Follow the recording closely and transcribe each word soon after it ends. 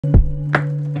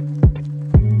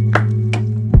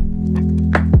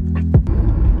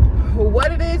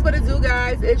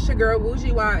it's your girl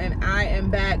Bougie Wa, and I am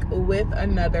back with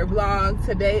another vlog.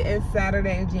 Today is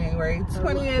Saturday, January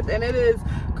 20th, and it is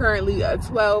currently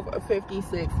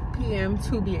 12:56 p.m.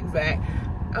 to be exact.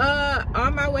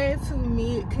 On my way to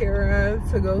meet Kara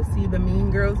to go see the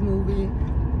Mean Girls movie.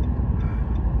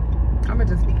 I'ma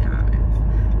just be honest.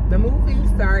 The movie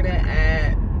started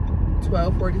at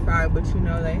 12:45, but you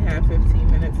know they have 15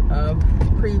 minutes of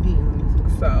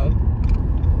previews, so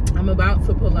I'm about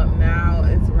to pull up now.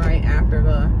 It's right after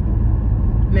the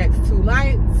next two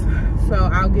lights, so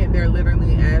I'll get there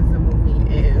literally as the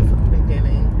movie is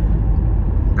beginning.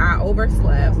 I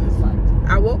overslept.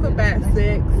 I woke up at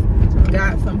 6,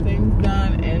 got some things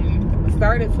done, and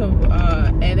started to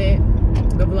edit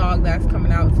the vlog that's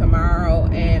coming out tomorrow,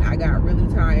 and I got really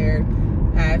tired.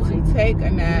 Had to take a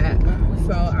nap,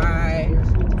 so I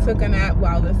took a nap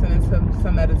while listening to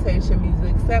some meditation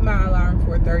music, set my alarm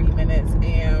for 30 minutes,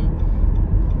 and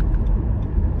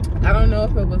I don't know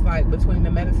if it was like between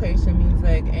the meditation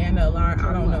music and the alarm,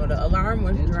 I don't know, the alarm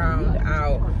was drowned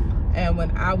out, and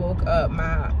when I woke up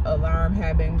my alarm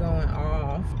had been going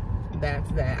off. That's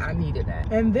that. I needed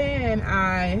that. And then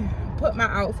I put my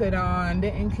outfit on,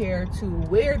 didn't care to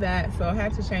wear that, so I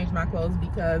had to change my clothes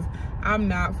because I'm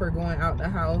not for going out the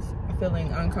house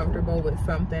feeling uncomfortable with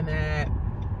something that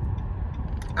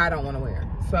I don't want to wear.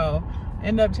 So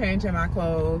end up changing my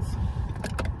clothes,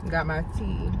 got my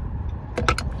tea,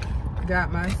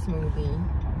 got my smoothie,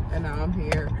 and now I'm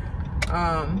here.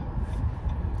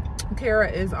 Kara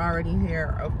is already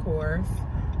here, of course.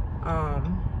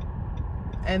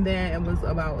 And then it was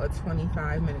about a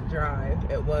 25-minute drive.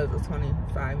 It was a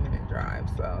 25-minute drive.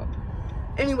 So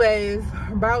anyways,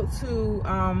 about to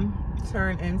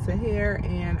turn into here,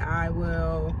 and I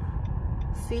will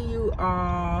see you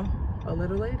all a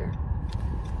little later.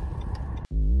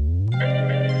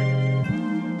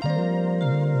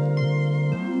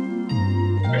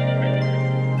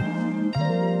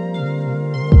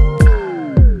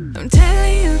 I'm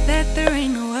telling you that there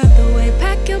ain't no other way.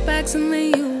 Pack your bags and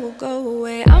then you will go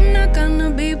away. I'm not gonna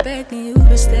be begging you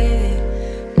to stay.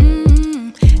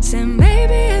 Said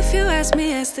maybe if you asked me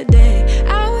yesterday,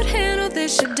 I would handle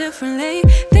this shit differently.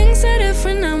 Things are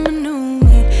different, I'm a new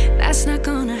me. That's not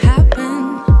gonna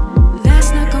happen.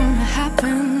 That's not gonna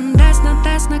happen.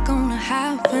 That's not gonna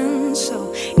happen.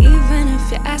 So even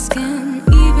if you're asking,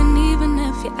 even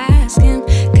if you're asking,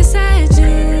 'cause I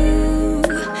do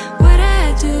what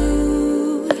I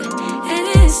do, and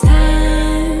it's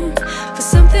time for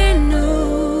something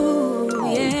new,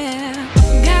 yeah.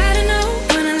 Gotta know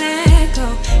when to let go.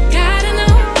 Gotta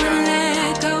know when to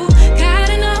let go.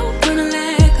 Gotta know when to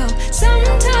let go.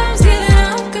 Sometimes giving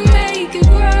up can make it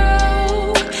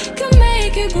grow. Can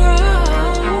make it grow.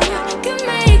 Can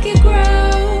make it grow.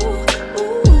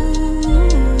 Ooh.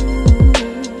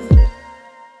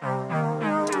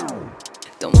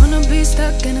 Don't wanna be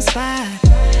stuck in a spot,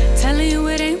 telling you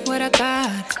it ain't what I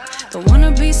thought. Don't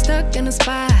wanna be stuck in a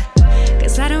spot,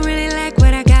 'cause I don't really like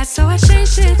what I got, so I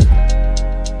change it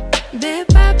bit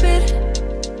by bit.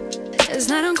 It's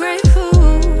not ungrateful,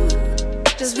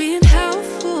 just being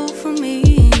helpful for me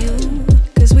and you.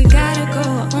 'Cause we gotta go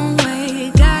our own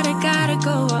way, gotta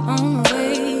go our own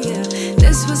way, yeah.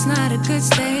 This was not a good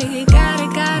stay,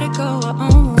 gotta go our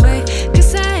own way,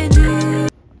 'cause I do.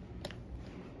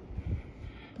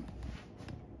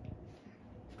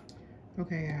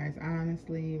 Okay guys,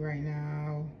 honestly right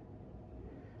now,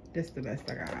 this is the best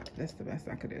I got. This is the best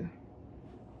I could do.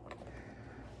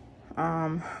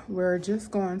 We're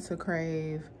just going to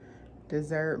Crave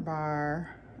Dessert Bar.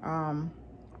 I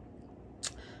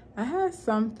had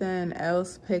something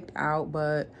else picked out,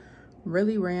 but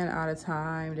really ran out of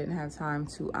time, didn't have time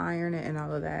to iron it and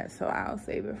all of that, so I'll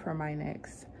save it for my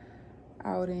next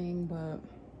outing. But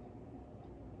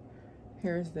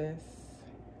here's this,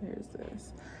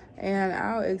 and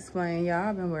I'll explain. Y'all,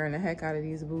 I've been wearing the heck out of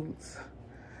these boots.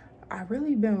 I've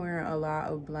really been wearing a lot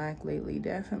of black lately.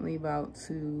 Definitely about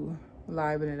to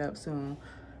liven it up soon,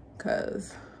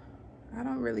 because I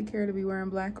don't really care to be wearing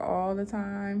black all the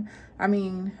time. I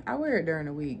mean, I wear it during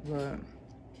the week, but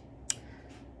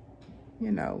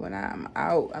you know, when I'm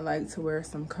out, I like to wear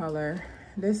some color.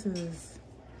 This is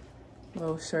a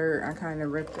little shirt I kind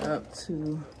of ripped up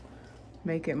to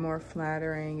make it more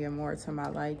flattering and more to my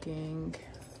liking.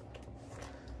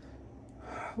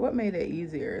 What made it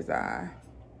easier is I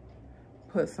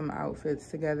put some outfits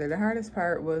together. The hardest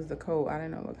part was the coat. I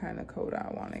didn't know what kind of coat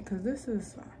I wanted, because this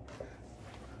is,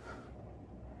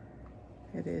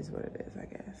 it is what it is, I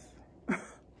guess.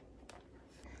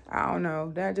 I don't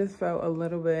know, that just felt a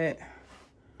little bit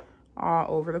all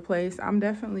over the place. I'm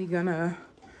definitely gonna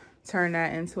turn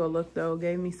that into a look though.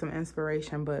 Gave me some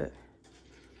inspiration, but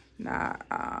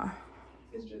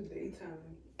It's just daytime.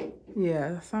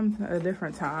 Yeah, a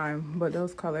different time, but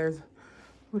those colors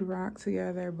would rock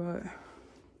together. But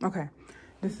okay,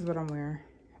 this is what I'm wearing.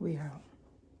 We out.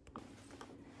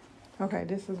 Okay,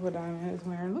 this is what Diamond is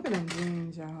wearing. Look at them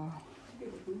jeans, y'all.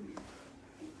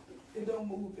 It don't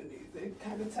move in these. They're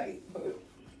kind of tight, but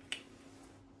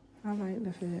I like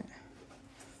the fit.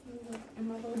 In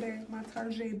my little bag, my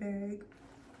Target bag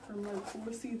from like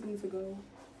 4 seasons ago.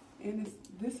 And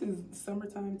this is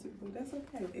summertime too, but that's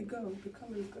okay. It goes. The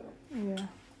colors go. Yeah.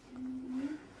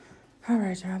 All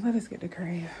right, y'all. Let us get to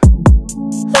Crave.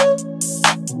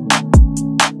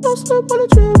 Don't slip on the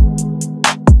trip.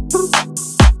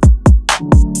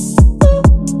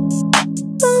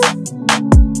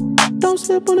 Don't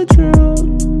slip on the trail.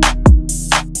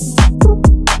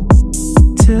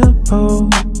 Tempo,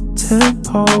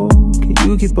 tempo. Can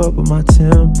you keep up with my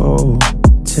tempo?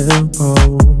 Tempo.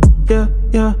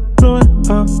 Yeah, blowing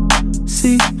up,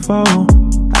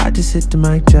 C4. I just hit the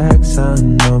Mike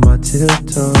Jackson on my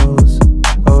tiptoes.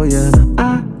 Oh yeah, now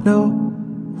I know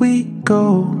we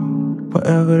go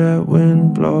wherever that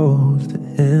wind blows. The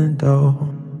endo.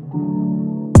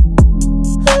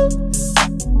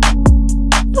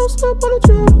 Don't slip on the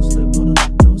trail. Don't slip on the,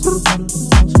 don't slip on the,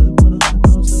 don't slip on the,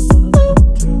 don't slip on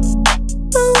the trail.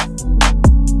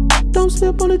 Don't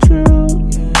slip on the trail.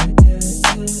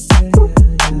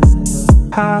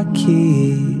 High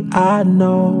key, I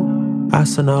know. I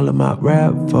send all of my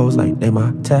rap foes like they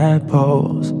my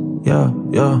tadpoles. Yeah.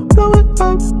 Blowing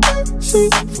up,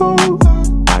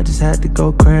 C4. I just had to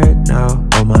go crack now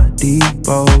on my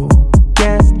Depot.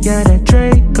 Yeah, that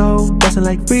Draco bustin'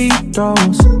 like free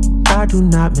throws. I do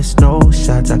not miss no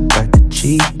shots, I got the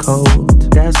cheat code.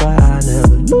 That's why I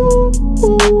never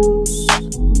lose.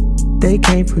 They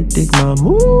can't predict my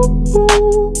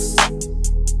moves.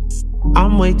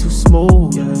 I'm way too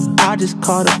smooth, I just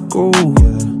caught a groove.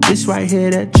 This right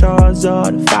here, that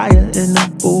Charizard, the fire in the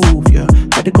booth,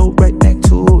 had to go right back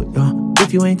to it,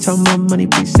 If you ain't talking about money,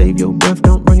 please save your breath,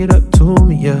 don't bring it up to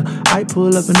me, I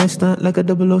pull up in that stunt like a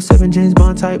 007 James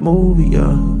Bond type movie,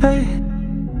 Hey,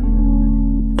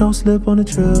 don't slip on the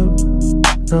trip.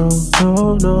 No.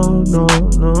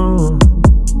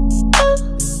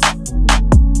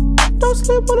 Don't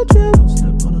slip on the trip. Don't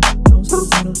slip on the, don't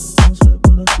slip on the, don't slip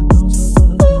on the, don't slip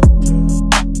on the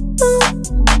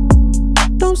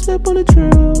trip. Don't slip on the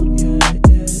trip.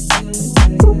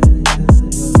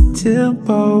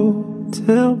 Tempo.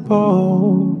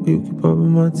 You keep up with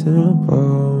my tempo.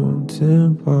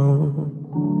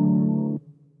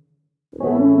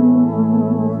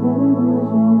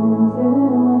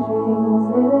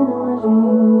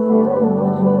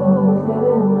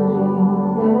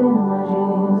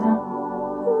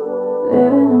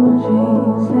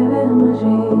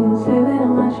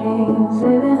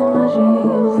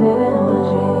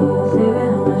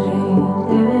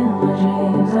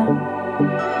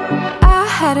 I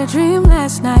had a dream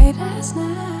last night.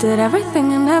 Did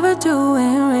everything I never do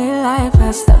in real life.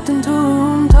 I stepped into a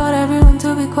room, told everyone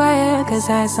to be quiet, cause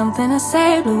I had something to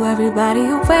say. Blew everybody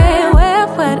away, wear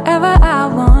whatever I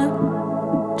want.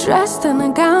 Dressed in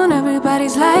a gown,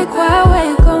 everybody's like, why, where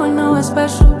you going? Nowhere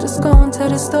special, just going to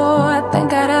the store. I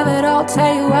think I'd have it all,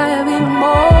 tell you I have even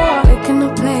more. Picking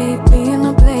a plate, being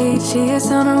a plate, she is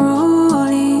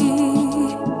unruly.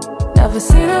 Never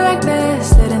seen her like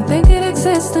this, didn't think it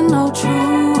existed, no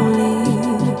truly.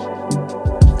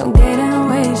 Don't get in her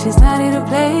way, she's not here to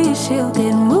play, she'll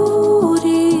get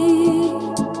moody.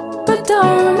 But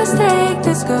don't mistake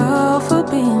this girl for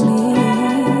being me,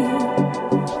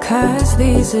 cause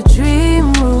these are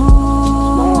dream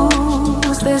rules.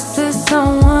 This is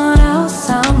someone else,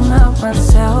 I'm not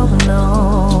myself,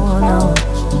 no.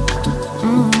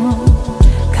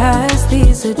 Cause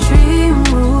these are dream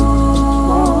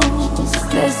rules.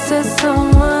 This is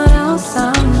someone else,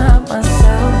 I'm not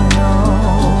myself, no.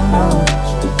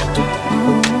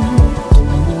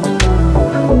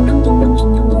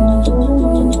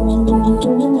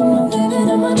 Living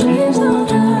in my dreams all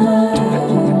night.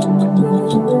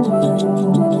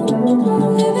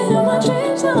 Living in my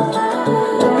dreams all night.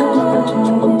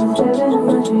 Living in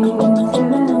my dreams.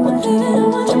 Living in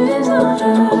my dreams all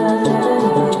night.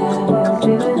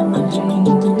 Living in my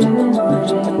dreams. Living in my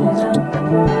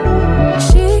dreams.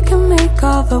 She can make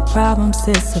all the problems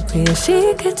disappear.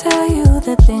 She could tell you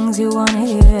the things you wanna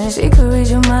hear. She could read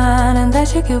your mind and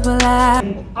that you could believe.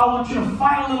 I want you to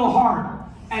fight a little harder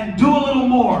and do a little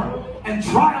more and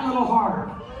try a little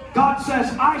harder. God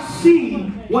says, I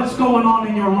see what's going on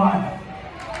in your life.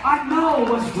 I know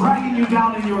what's dragging you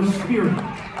down in your spirit.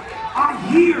 I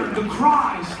hear the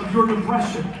cries of your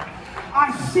depression.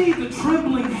 I see the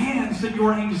trembling hands that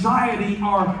your anxiety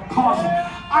are causing.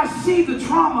 I see the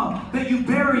trauma that you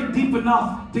buried deep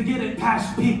enough to get it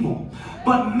past people.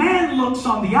 But man looks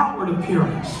on the outward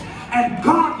appearance, and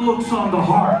God looks on the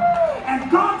heart. And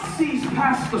God sees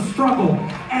past the struggle,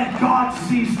 and God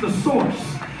sees the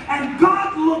source. And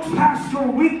God looks past your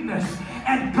weakness,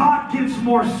 and God gives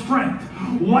more strength.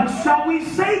 What shall we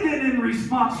say then in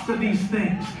response to these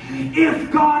things?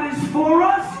 If God is for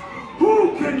us,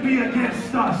 who can be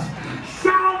against us?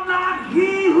 Shall not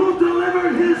he who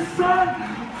delivered his son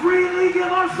freely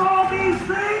give us all these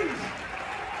things?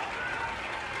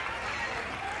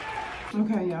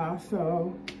 Okay, y'all,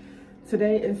 so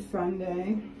today is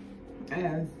Sunday.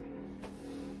 As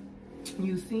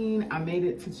you've seen, I made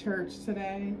it to church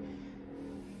today.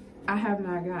 I have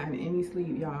not gotten any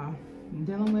sleep, y'all.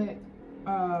 Dealing with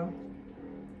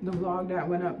the vlog that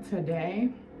went up today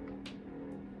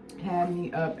had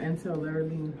me up until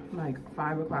literally like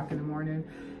 5 o'clock in the morning,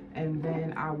 and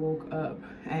then I woke up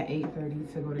at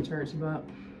 8:30 to go to church. But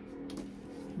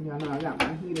y'all know I got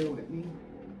my heater with me.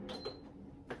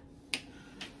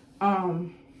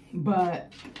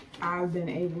 But I've been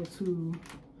able to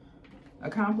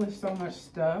accomplish so much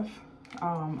stuff.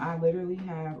 I literally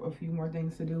have a few more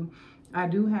things to do. I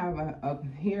do have a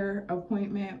hair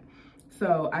appointment,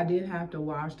 so I did have to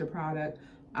wash the product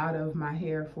out of my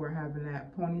hair for having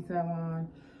that ponytail on,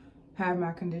 have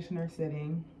my conditioner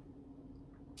sitting,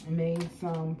 made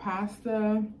some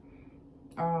pasta,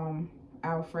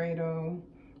 Alfredo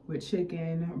with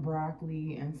chicken,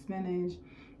 broccoli, and spinach.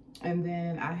 And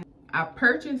then I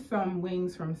purchased some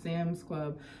wings from Sam's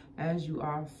Club, as you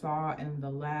all saw in the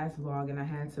last vlog, and I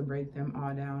had to break them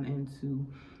all down into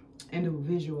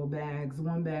individual bags.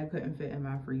 One bag couldn't fit in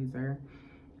my freezer,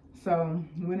 so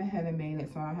went ahead and made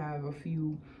it. So I have a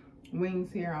few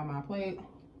wings here on my plate.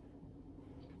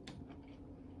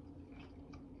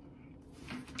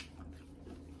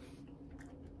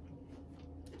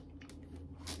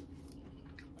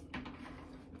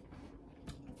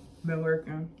 Been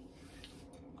working.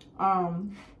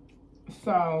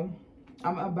 So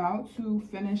I'm about to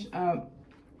finish up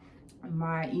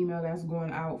my email that's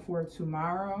going out for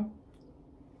tomorrow.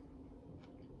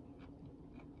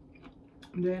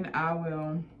 Then I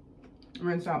will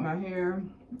rinse out my hair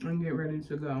and get ready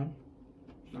to go.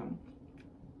 So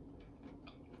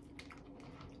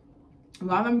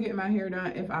while I'm getting my hair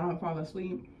done, if I don't fall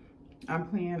asleep, I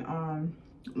plan on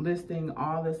listing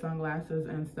all the sunglasses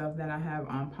and stuff that I have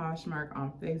on Poshmark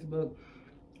on Facebook,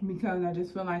 because I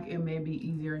just feel like it may be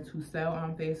easier to sell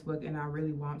on Facebook, and I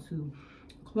really want to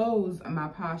close my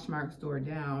Poshmark store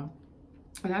down.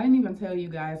 And I didn't even tell you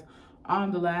guys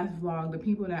on the last vlog, the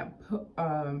people that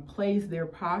placed their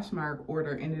Poshmark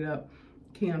order ended up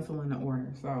canceling the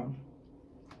order. So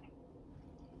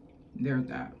there's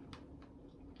that.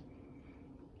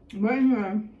 But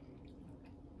anyway,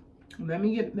 let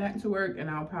me get back to work and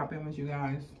I'll pop in with you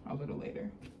guys a little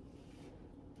later.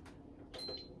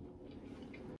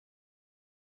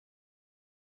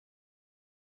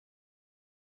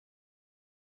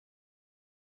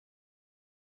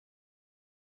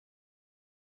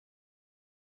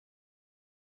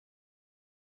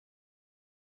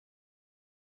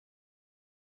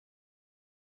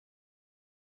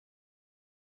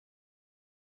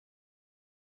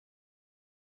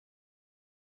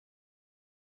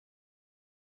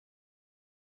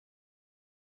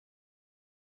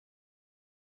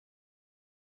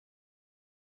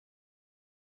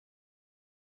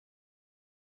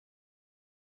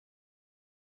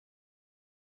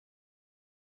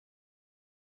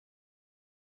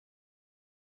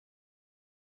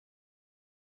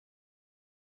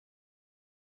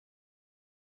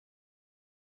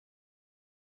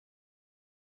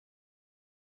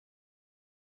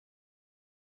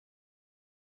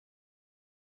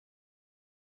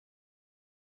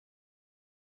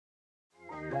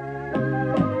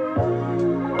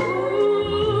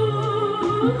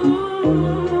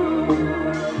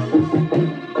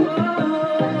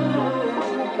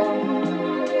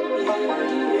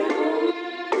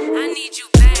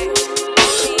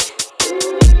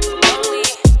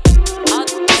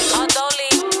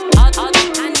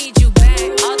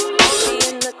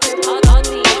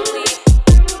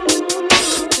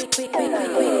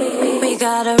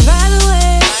 Gotta ride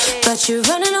away, but you're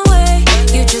running away.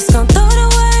 You just gon' throw it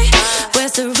away.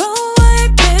 Where's the roadway?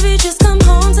 Baby, just come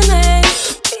home to me.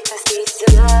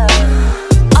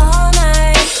 All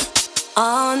night,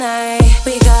 all night.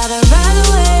 We gotta ride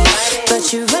away,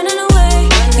 but you're running away.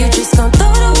 You just gon'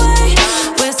 throw it away.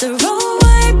 Where's the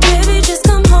roadway? Baby, just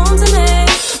come home to me.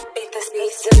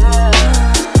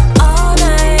 All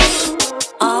night,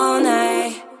 all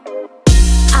night.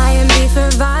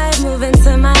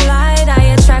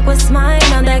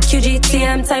 that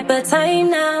QGTM type of time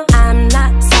now. I'm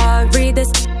not sorry, this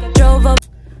drove up.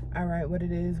 All right, what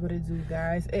it is, what it do,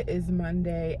 guys. It is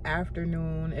Monday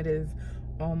afternoon. It is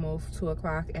almost 2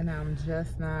 o'clock, and I'm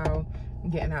just now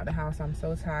getting out the house. I'm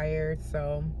so tired,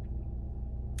 so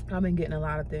I've been getting a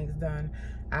lot of things done.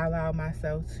 I allowed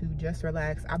myself to just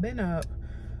relax. I've been up.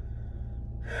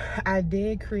 I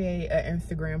did create an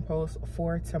Instagram post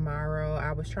for tomorrow.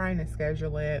 I was trying to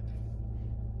schedule it.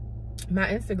 My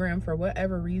Instagram, for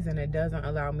whatever reason, it doesn't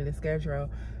allow me to schedule.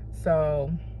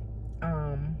 So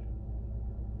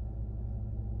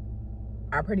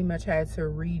I pretty much had to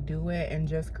redo it and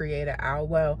just create an album.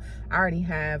 Well, I already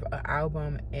have an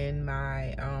album in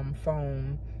my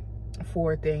phone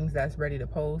for things that's ready to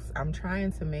post. I'm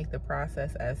trying to make the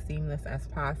process as seamless as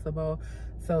possible,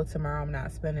 so tomorrow I'm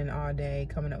not spending all day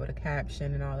coming up with a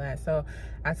caption and all that. So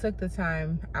I took the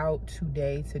time out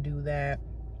today to do that,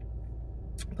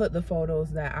 put the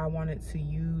photos that I wanted to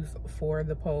use for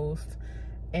the post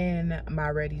in my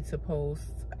ready to post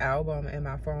album in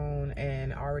my phone,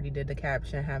 and already did the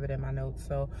caption, have it in my notes.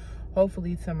 So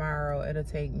hopefully tomorrow it'll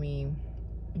take me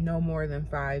no more than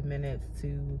 5 minutes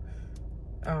to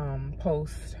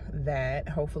post that.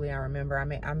 Hopefully I remember.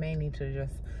 I may need to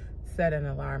just set an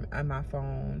alarm on my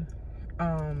phone.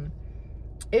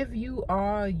 If you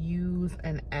all use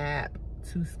an app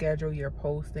to schedule your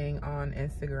posting on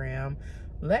Instagram,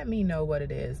 let me know what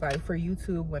it is. Like for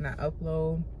YouTube, when I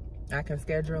upload, I can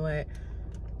schedule it.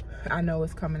 I know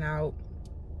it's coming out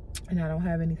and I don't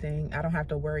have anything, I don't have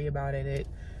to worry about it,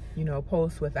 you know,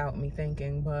 post without me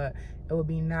thinking. But it would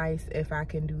be nice if I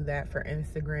can do that for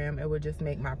Instagram. It would just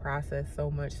make my process so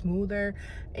much smoother,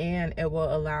 and it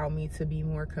will allow me to be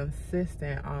more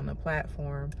consistent on the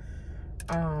platform,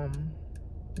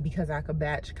 because I could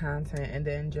batch content and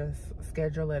then just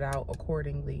schedule it out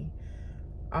accordingly.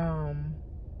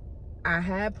 I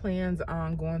had plans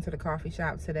on going to the coffee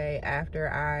shop today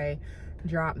after I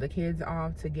dropped the kids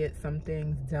off to get some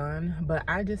things done, but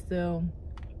I just still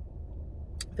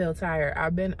feel tired.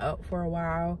 I've been up for a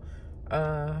while.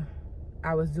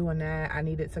 I was doing that. I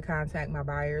needed to contact my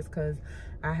buyers because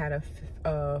I had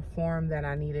a form that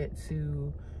I needed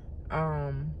to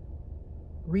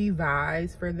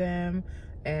revise for them,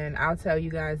 and I'll tell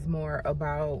you guys more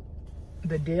about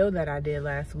the deal that I did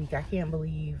last week. I can't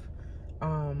believe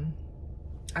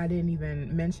I didn't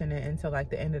even mention it until like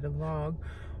the end of the vlog,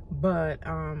 but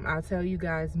I'll tell you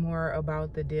guys more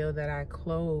about the deal that I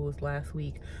closed last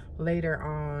week later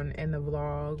on in the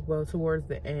vlog, well, towards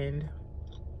the end,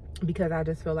 because I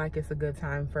just feel like it's a good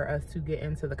time for us to get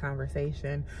into the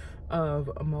conversation of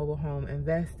mobile home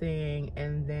investing,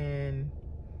 and then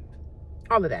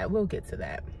all of that. We'll get to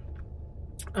that.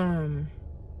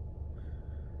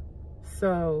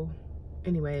 So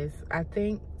anyways, I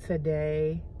think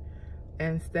today,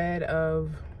 instead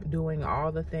of doing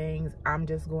all the things, I'm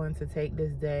just going to take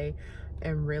this day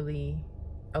and really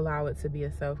allow it to be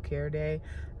a self-care day.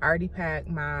 I already packed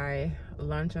my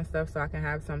lunch and stuff so I can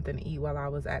have something to eat while I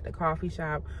was at the coffee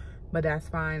shop, but that's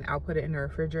fine. I'll put it in the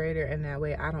refrigerator, and that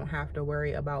way I don't have to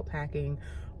worry about packing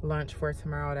lunch for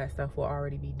tomorrow. That stuff will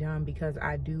already be done, because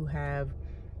I do have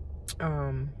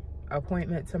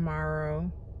appointment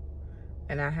tomorrow,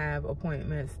 and I have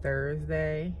appointments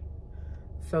Thursday.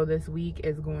 So this week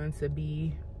is going to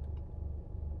be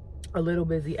a little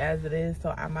busy as it is,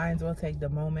 so I might as well take the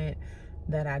moment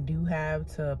that I do have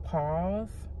to pause,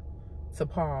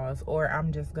 or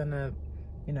I'm just gonna,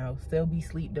 you know, still be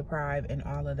sleep deprived and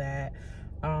all of that.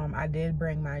 I did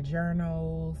bring my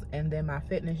journals, and then my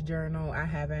fitness journal, I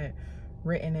haven't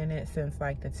written in it since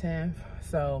like the 10th,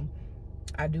 so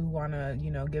I do want to,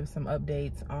 you know, give some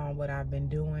updates on what I've been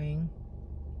doing.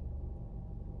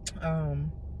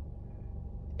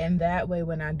 And that way,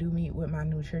 when I do meet with my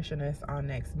nutritionist on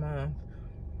next month,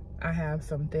 I have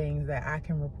some things that I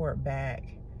can report back,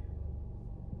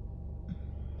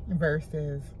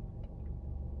 versus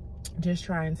just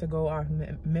trying to go off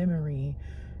memory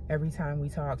every time we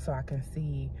talk, so I can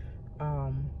see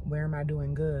where am I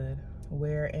doing good,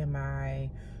 where am I,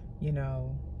 you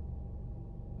know,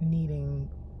 needing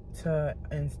to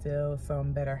instill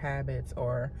some better habits,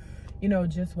 or, you know,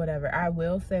 just whatever. I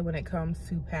will say, when it comes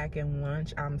to packing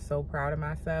lunch, I'm so proud of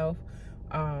myself.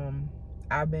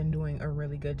 I've been doing a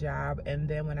really good job. And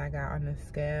then when I got on the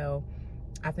scale,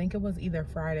 I think it was either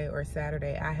Friday or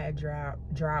Saturday, I had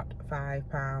dropped 5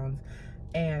 pounds,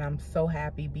 and I'm so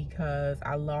happy because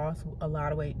I lost a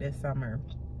lot of weight this summer.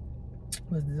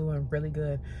 Was doing really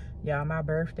good, y'all. My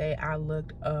birthday, I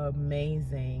looked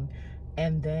amazing.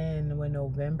 And then when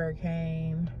November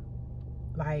came,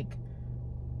 like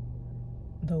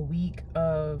the week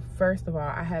of, first of all,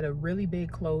 I had a really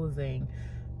big closing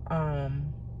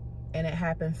and it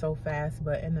happened so fast.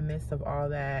 But in the midst of all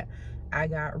that, I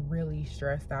got really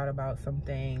stressed out about some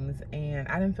things, and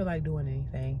I didn't feel like doing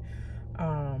anything.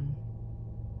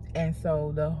 And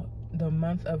so the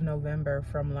month of November,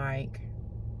 from like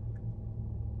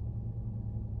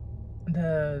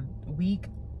the week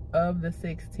of the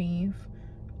 16th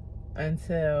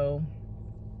until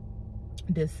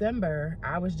December,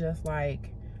 I was just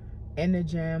like in the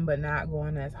gym but not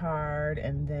going as hard.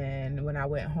 And then when I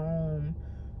went home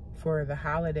for the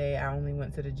holiday, I only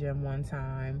went to the gym one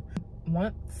time.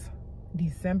 Once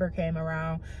December came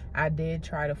around, I did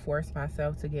try to force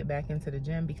myself to get back into the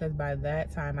gym, because by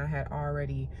that time I had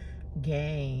already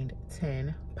gained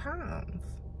 10 pounds.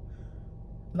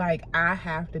 Like, I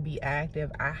have to be active.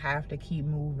 I have to keep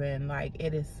moving. Like,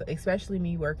 it is, especially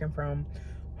me working from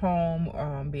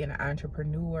home, being an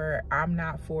entrepreneur, I'm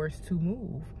not forced to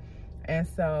move. And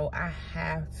so I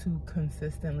have to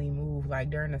consistently move. Like,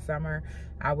 during the summer,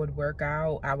 I would work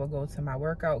out. I would go to my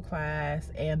workout class,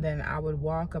 and then I would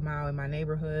walk a mile in my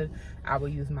neighborhood. I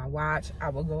would use my watch. I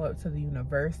would go up to the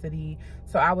university.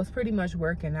 So I was pretty much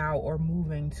working out or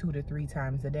moving 2 to 3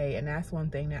 times a day. And that's one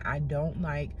thing that I don't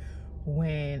like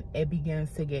when it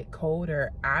begins to get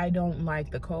colder. I don't like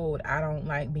the cold. I don't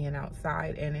like being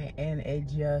outside in it, and it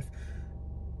just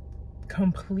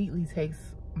completely takes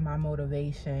my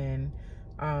motivation.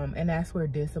 And that's where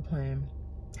discipline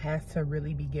has to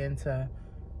really begin to,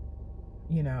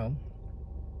 you know,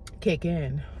 kick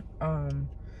in.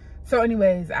 So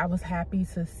anyways, I was happy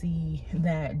to see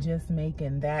that, just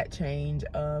making that change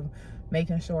of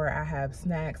making sure I have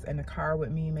snacks in the car with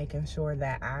me, making sure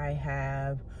that I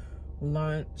have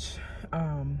lunch.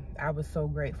 I was so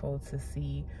grateful to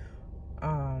see,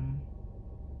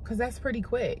 because that's pretty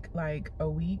quick, like a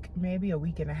week, maybe a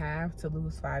week and a half to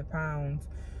lose 5 pounds.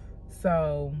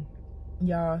 So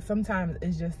y'all, sometimes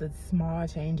it's just the small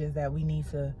changes that we need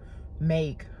to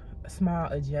make,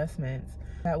 small adjustments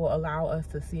that will allow us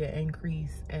to see an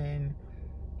increase in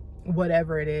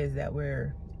whatever it is that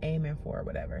we're aiming for,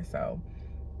 whatever. So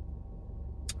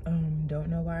don't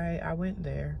know why I went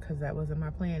there, because that wasn't my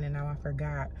plan, and now I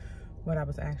forgot what I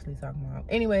was actually talking about.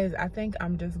 Anyways, I think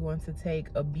I'm just going to take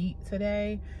a beat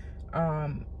today.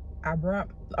 That's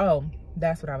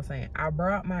what I was saying. I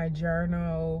brought my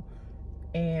journal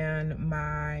and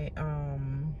my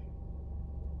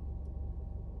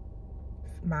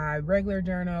my regular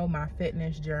journal, my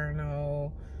fitness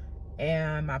journal,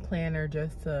 and my planner,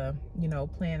 just to, you know,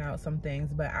 plan out some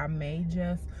things. But I may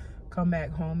just come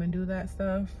back home and do that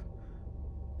stuff.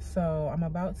 So I'm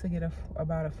about to get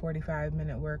about a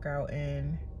 45-minute workout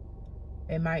in.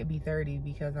 It might be 30,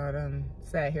 because I done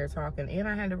sat here talking, and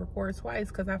I had to record twice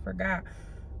because I forgot,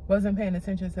 wasn't paying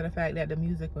attention to the fact that the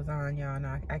music was on, y'all, and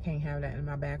I can't have that in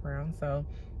my background. So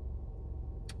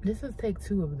this is take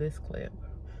 2 of this clip.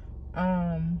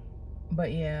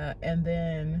 But yeah, and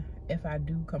then if I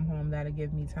do come home, that'll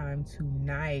give me time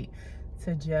tonight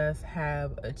to just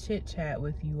have a chit chat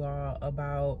with you all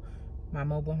about my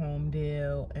mobile home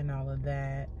deal and all of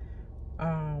that.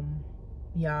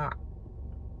 Y'all,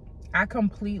 I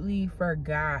completely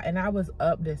forgot, and I was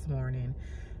up this morning,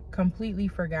 completely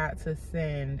forgot to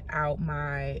send out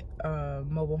my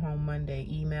mobile home Monday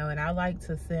email. And I like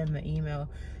to send the email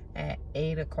at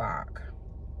 8 o'clock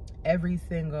every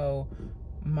single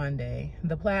Monday.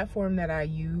 The platform that I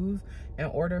use, in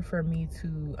order for me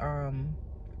to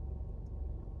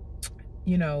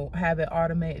you know, have it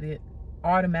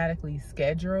automatically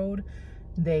scheduled,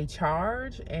 they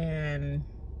charge, and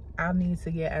I need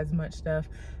to get as much stuff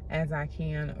as I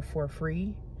can for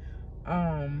free.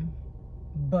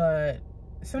 But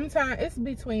sometimes it's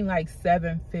between like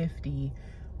 7:50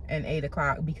 and 8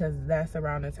 o'clock, because that's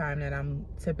around the time that I'm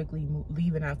typically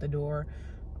leaving out the door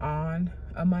on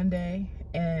a Monday.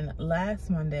 And last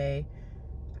Monday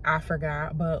I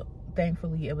forgot, but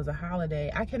thankfully it was a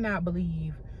holiday. I cannot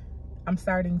believe I'm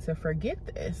starting to forget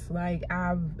this. Like,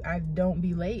 I don't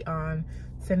be late on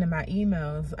sending my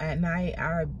emails. At night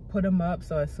I put them up,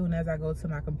 so as soon as I go to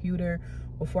my computer,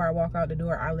 before I walk out the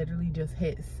door, I literally just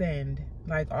hit send.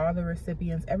 Like, all the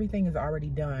recipients, everything is already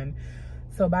done.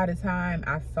 So by the time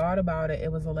I thought about it,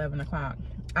 it was 11 o'clock.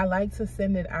 I like to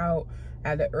send it out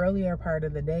at the earlier part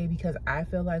of the day, because I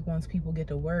feel like once people get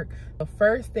to work, the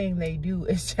first thing they do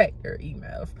is check their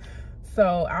emails.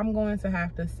 So I'm going to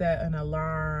have to set an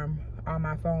alarm on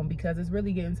my phone, because it's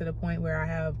really getting to the point where I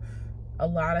have a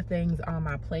lot of things on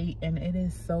my plate, and it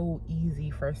is so easy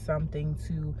for something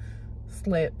to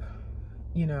slip,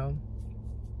 you know,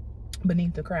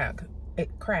 beneath the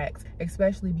cracks,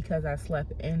 especially because I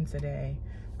slept in today.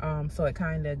 So it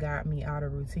kind of got me out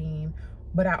of routine.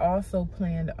 But I also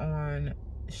planned on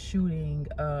shooting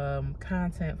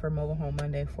content for Mobile Home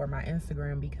Monday for my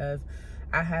Instagram, because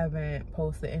I haven't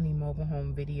posted any mobile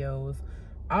home videos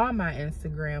on my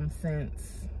Instagram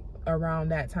since around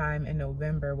that time in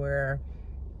November, where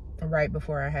right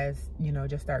before I had, you know,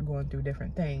 just start going through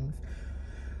different things.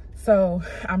 So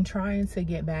I'm trying to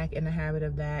get back in the habit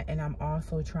of that, and I'm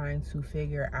also trying to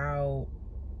figure out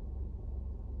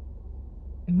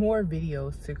more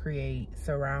videos to create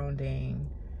surrounding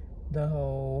the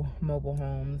whole mobile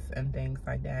homes and things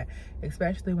like that,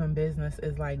 especially when business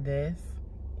is like this.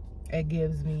 It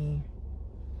gives me,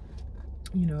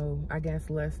 you know, I guess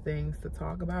less things to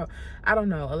talk about. I don't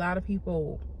know, a lot of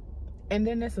people, and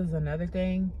then this is another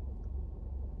thing,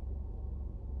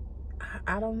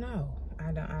 I don't know.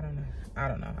 I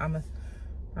don't know. I'm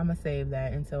gonna save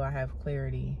that until I have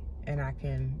clarity and I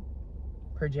can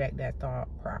project that thought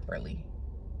properly.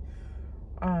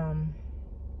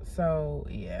 So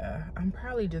yeah, I'm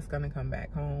probably just gonna come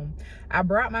back home. I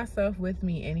brought myself with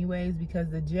me anyways, because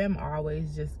the gym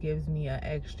always just gives me an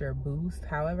extra boost.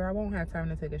 However, I won't have time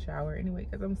to take a shower anyway,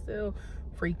 because I'm still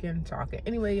freaking talking.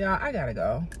 Anyway, y'all, I gotta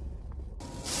go.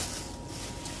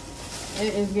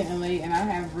 It is getting late, and I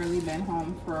have really been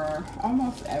home for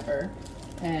almost ever,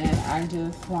 and I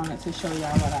just wanted to show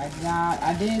y'all what I got.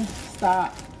 I did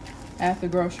stop at the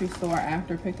grocery store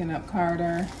after picking up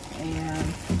Carter,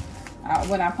 and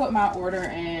when I put my order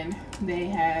in, they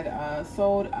had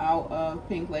sold out of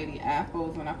Pink Lady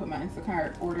apples when I put my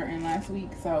Instacart order in last week.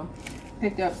 So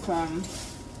picked up some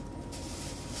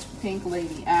Pink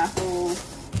Lady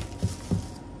apples,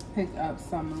 picked up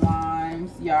some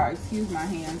limes. Y'all excuse my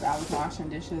hands, I was washing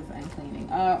dishes and cleaning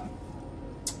up.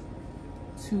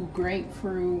 2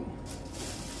 grapefruit,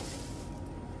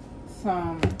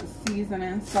 some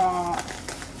seasoning salt,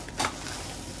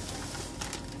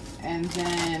 and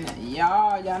then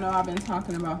y'all know I've been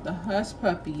talking about the hush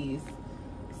puppies,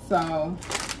 so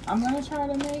I'm gonna try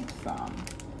to make some.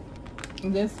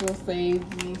 This will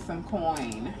save me some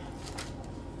coin.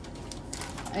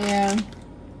 And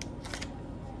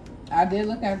I did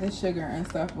look at the sugar and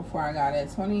stuff before I got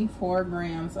it. 24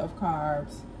 grams of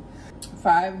carbs,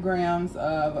 5 grams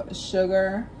of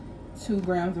sugar, 2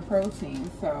 grams of protein.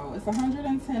 So it's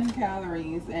 110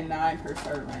 calories and 9 per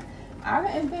serving. I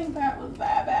didn't think that was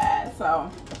that bad. So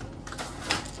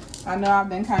I know I've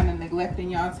been kind of neglecting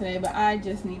y'all today, but I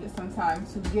just needed some time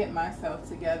to get myself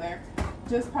together.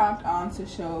 Just popped on to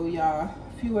show y'all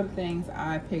a few of the things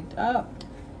I picked up.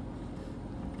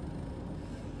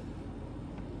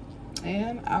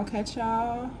 And I'll catch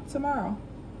y'all tomorrow.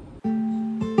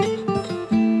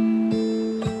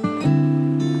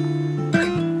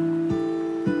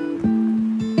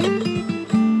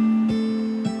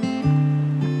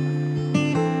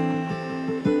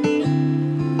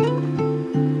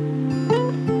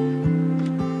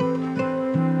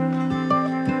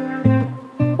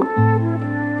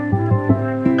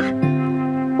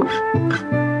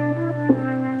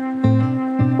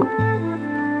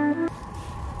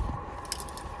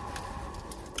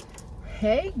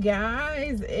 Hey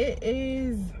guys, it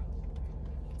is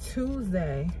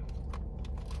Tuesday,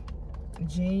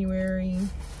 January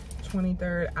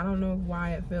 23rd. I don't know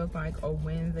why it feels like a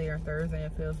Wednesday or Thursday.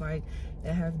 It feels like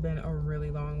it has been a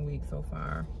really long week so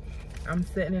far. I'm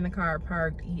sitting in the car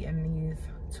parked eating these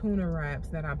tuna wraps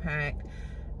that I packed.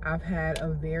 I've had a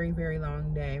very, very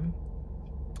long day.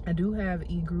 I do have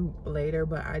e-group later,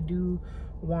 but I do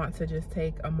want to just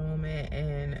take a moment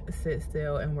and sit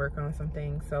still and work on some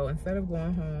things. So instead of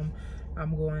going home,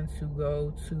 I'm going to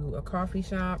go to a coffee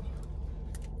shop.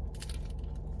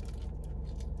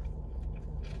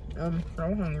 I'm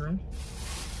so hungry.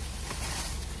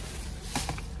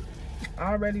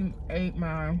 I already ate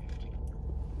my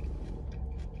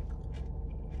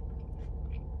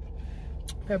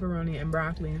pepperoni and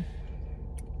broccoli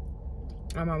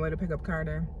on my way to pick up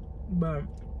Carter, but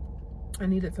I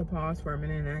needed to pause for a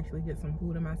minute and actually get some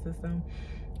food in my system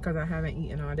because I haven't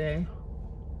eaten all day.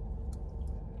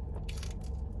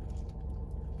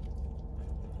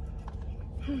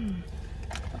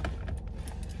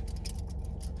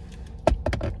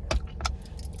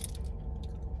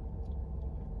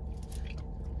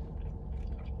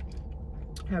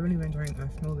 Haven't even drank my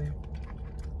smoothie.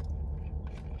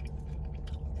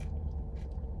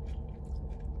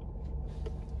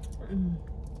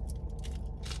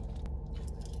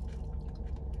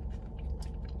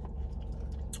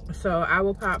 So I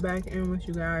will pop back in with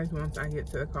you guys once I get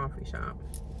to the coffee shop.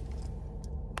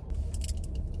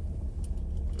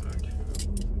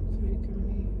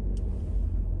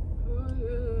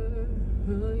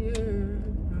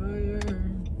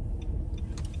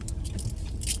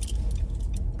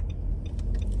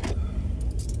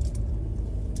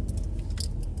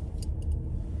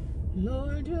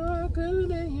 Lord, you are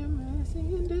good and your mercy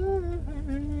endures.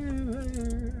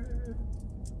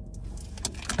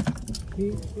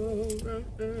 People from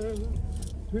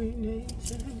every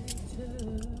nation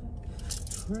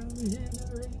from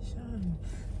generation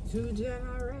to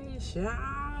generation,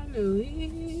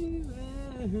 we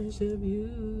worship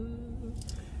you.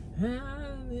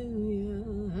 Hallelujah,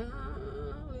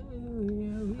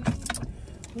 hallelujah.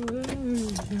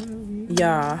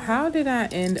 Y'all, how did I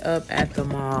end up at the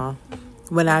mall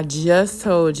when I just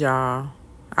told y'all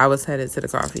I was headed to the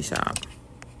coffee shop?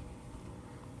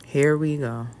 Here we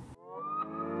go.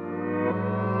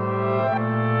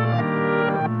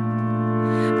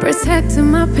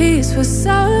 Protecting my peace for so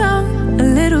long, a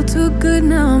little too good,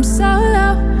 now I'm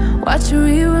solo. Watching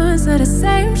reruns of the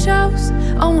same shows.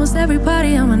 Almost every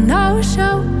party I'm a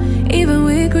no-show. Even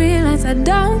with green lights I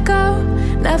don't go.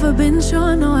 Never been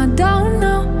sure, no I don't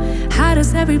know. How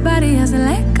does everybody else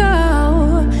let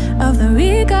go of their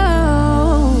ego?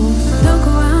 Don't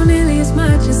go out nearly as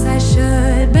much as I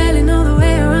should. Barely know the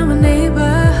way around my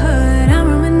neighborhood. I'm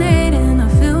ruminating, I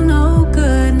feel no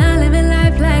good. Not living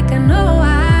life like I know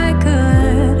I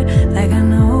could. Like I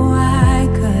know I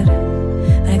could.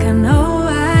 Like I know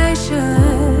I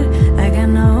should. Like I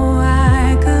know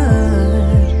I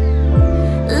could.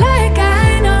 Like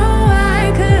I know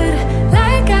I could.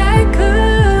 Like I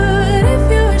could. If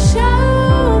you would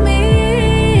show me,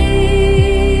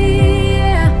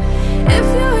 yeah. If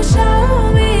you would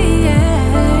show me,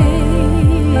 yeah,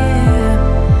 yeah.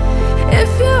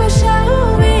 If you would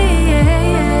show me, yeah,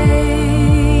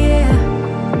 yeah.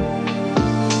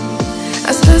 I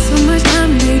spent so much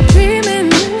time daydreaming,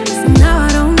 so now I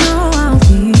don't know how I'm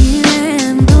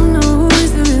feeling. Don't know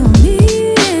who's the real me.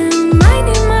 Might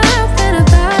need more help than I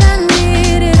thought I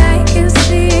needed. I can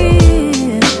see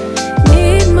it.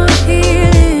 Need more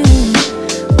healing,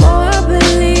 more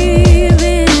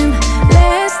believing,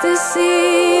 less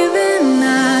deceiving. I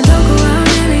don't go out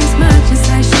nearly as much as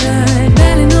I should.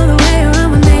 Barely know the way around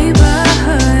my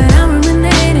neighborhood. I'm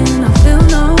ruminating, I feel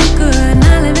no good.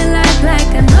 Not living life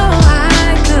like I know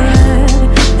I could.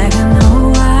 Like I know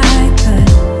I could.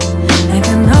 Like I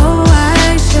know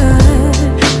I should.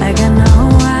 Like I know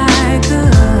I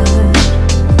could.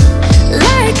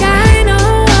 Like I know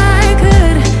I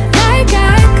could. Like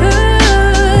I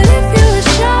could. If you would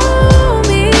show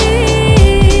me,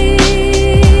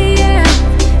 yeah.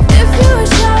 If you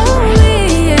would show me,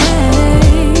 yeah,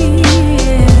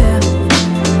 yeah.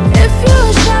 If you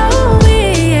would show me,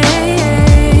 yeah,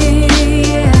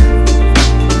 yeah.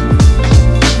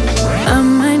 I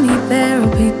might need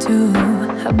therapy too.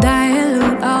 Help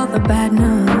dilute all the bad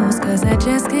news, 'cause I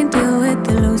just can't deal with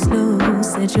the lose-lose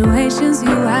situations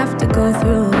you have to go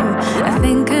through. I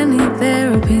think I need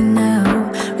therapy now.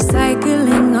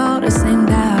 Recycling all the same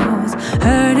doubts.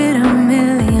 Heard it a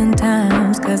million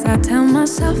times, 'cause I tell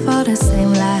myself all the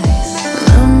same lies.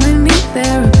 I might need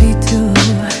therapy too.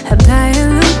 Help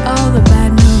dilute all the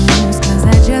bad news, 'cause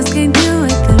I just can't deal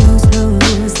with the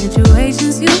lose-lose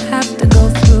situations you have to go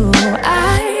through.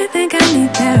 I think I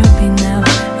need therapy now.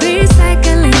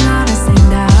 Recycling all the same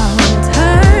doubts.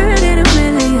 Heard it a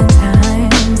million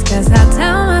times, 'cause I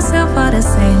tell myself all the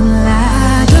same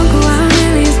lies. Don't go out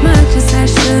nearly as much as I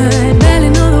should. Barely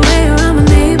know the way around my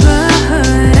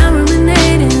neighborhood. I'm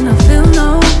ruminating, I feel no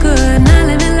good. Not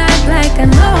living life like I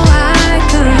know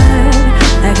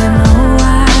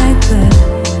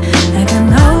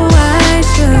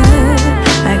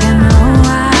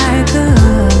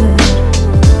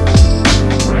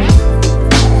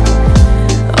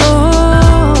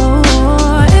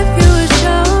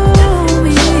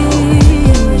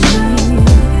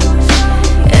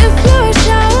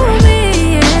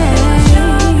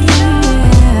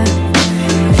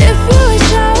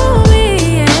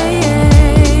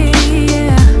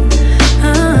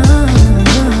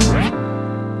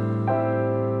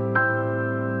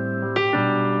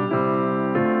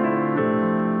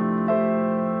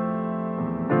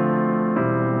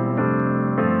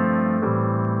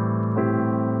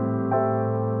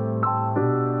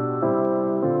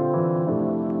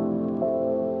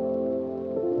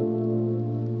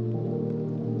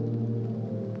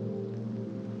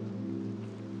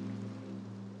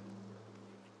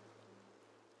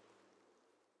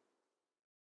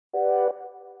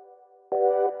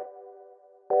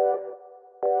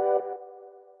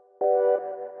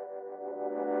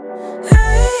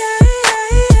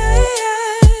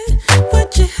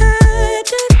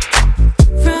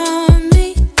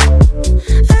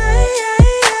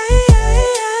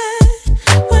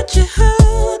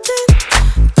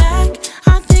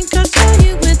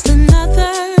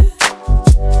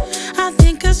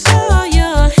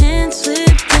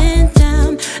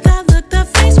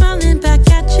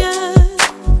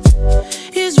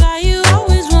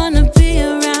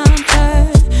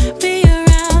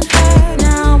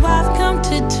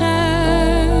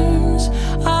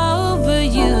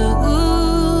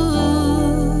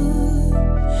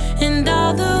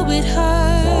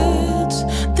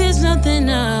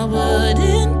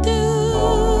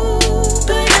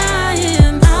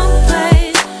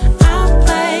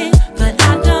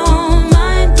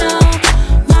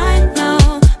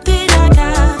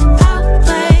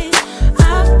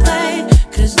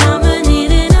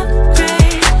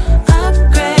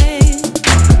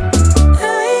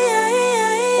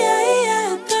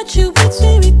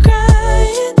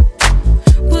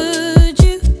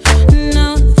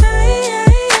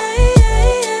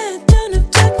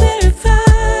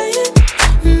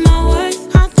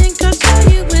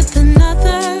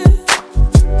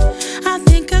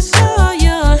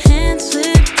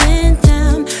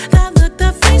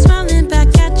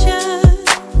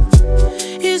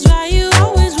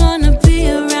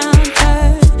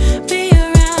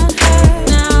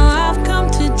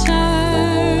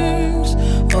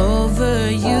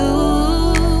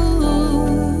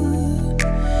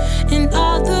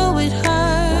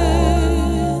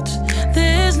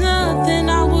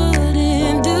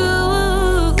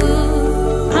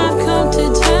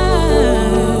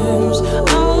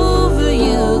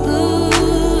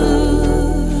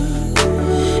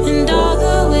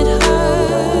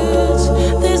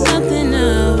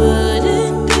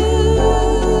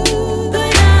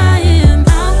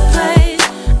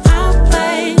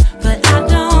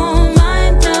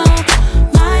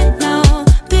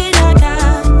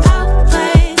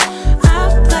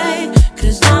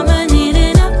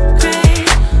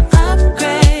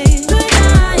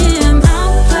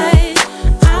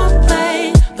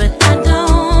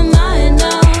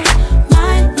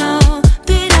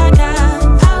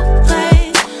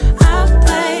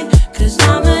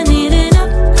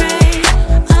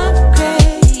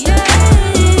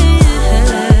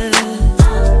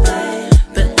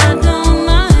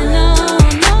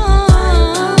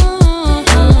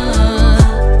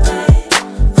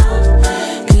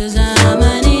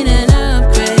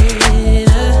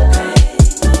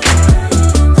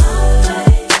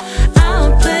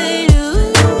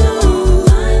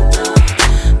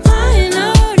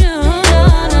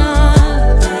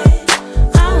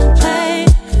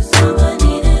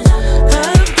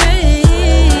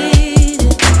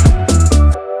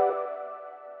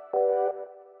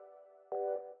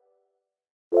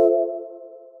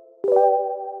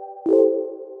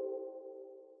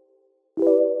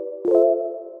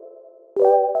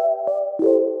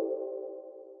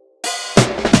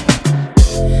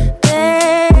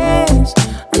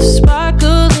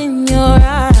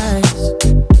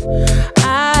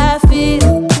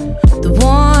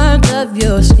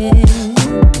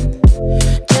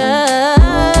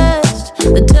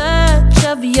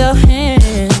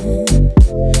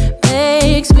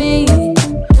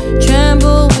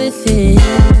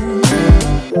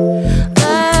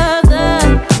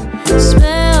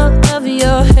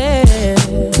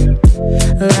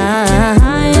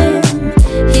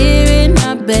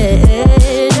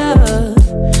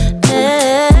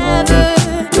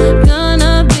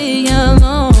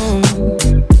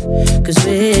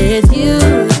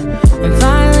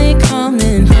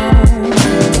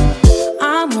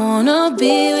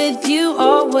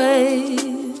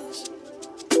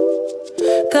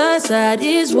 'cause that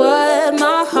is what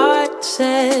my heart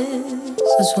says.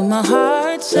 That's what my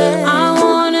heart says. I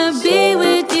wanna be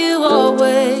with you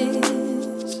always.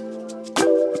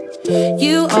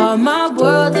 You are my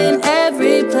world in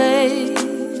every place.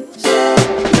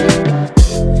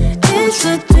 It's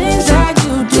the things that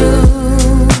you do,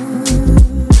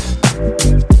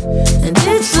 and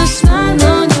it's the smile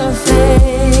on your face.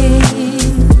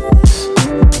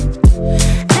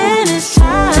 And as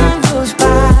time goes by,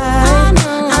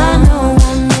 I know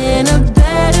I'm in a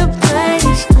better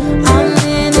place. I'm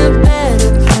in a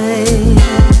better place.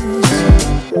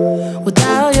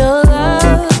 Without your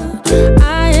love,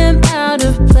 I am out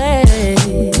of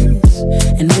place.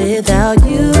 And without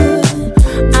you,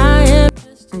 I am.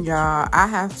 Y'all, I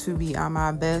have to be on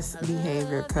my best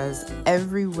behavior because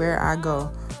everywhere I go,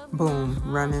 boom,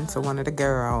 run into one of the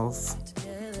girls.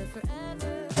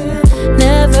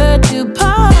 Never to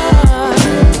part.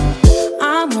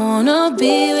 I wanna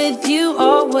be with you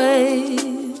always,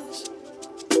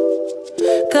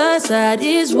 'cause that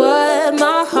is what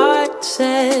my heart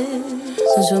says.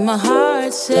 That's what my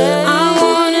heart says. I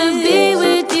wanna be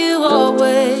with you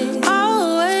always.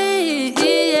 Always,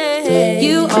 yeah.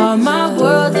 You are my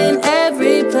world in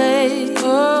every place.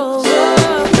 Oh,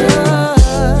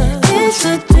 it's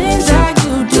the things that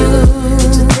you do.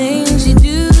 It's the things you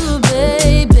do,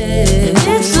 baby.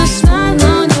 It's the smile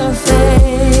on your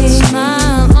face.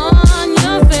 Smile on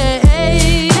your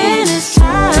face. And as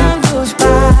time goes by,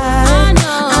 I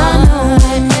know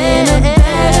I'm in a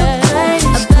better place.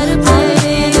 A better place. I'm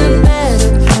in a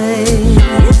better place.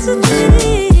 It's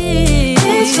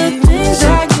the things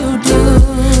that you do.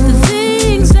 The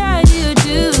things that you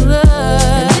do.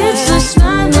 And it's the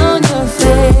smile on your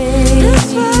face. The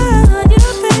smile on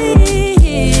your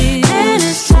face. And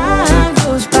as time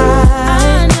goes by,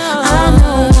 I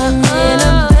know I'm in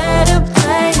a better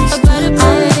place. I'm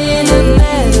in a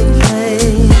better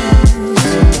place.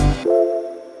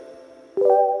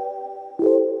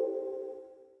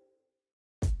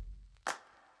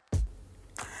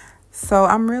 So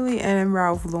I'm really in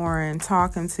Ralph Lauren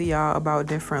talking to y'all about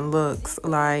different looks.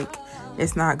 Like,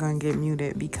 it's not going to get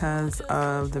muted because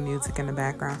of the music in the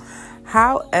background.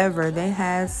 However, they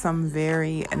had some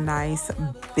very nice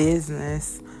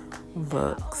business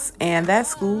looks. And that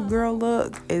schoolgirl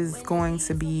look is going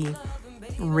to be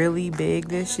really big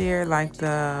this year. Like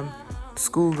the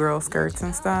schoolgirl skirts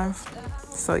and stuff.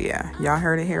 So yeah, y'all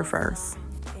heard it here first.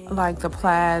 Like the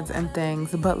plaids and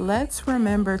things, but let's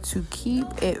remember to keep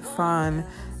it fun.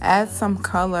 Add some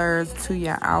colors to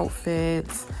your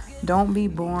outfits. Don't be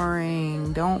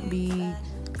boring. Don't be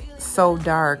so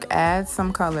dark. Add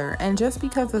some color. And just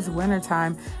because it's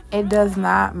wintertime, it does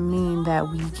not mean that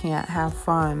we can't have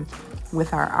fun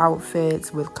with our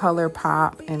outfits, with color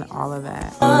pop and all of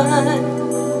that.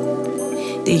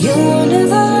 The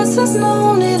universe has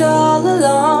known it all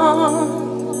along.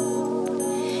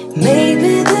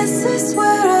 Maybe this is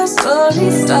where our story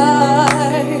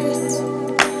starts.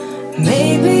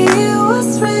 Maybe it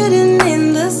was written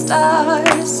in the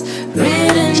stars.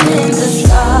 Written in the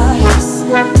stars.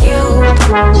 You,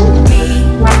 me,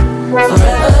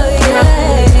 forever,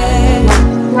 yeah.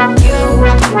 You,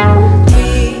 me,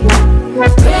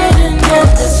 written in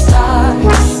the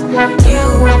stars. You,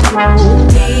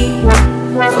 me,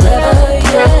 forever,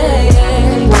 yeah.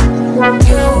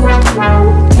 You,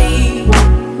 me.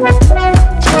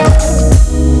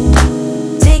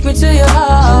 Take me to your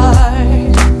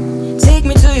heart, take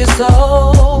me to your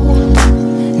soul.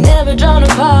 Never drawn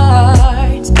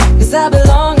apart, 'cause I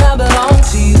belong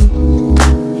to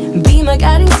you. Be my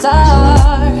guiding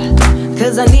star,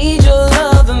 'cause I need your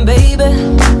loving, baby.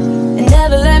 And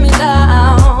never let me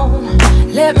down,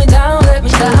 let me down, let me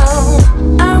down.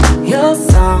 I'm your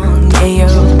song, yeah,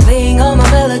 you're playing all my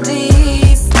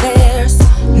melodies. There's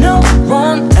no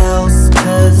one else,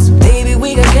 'cause baby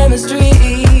we got chemistry.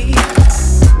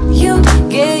 You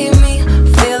gave me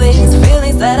feelings,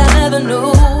 feelings that I never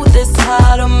knew. This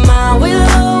heart of mine will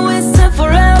always and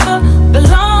forever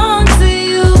belong to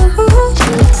you.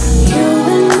 You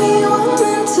and me were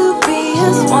meant to be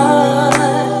as one.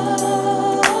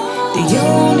 The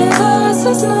universe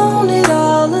has known it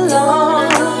all along.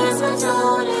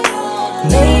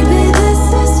 Maybe this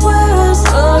is where our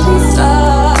story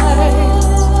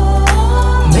starts.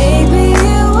 Maybe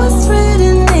it was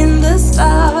written in the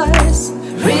stars.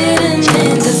 Written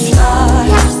in the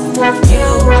stars. You,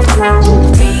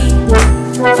 me,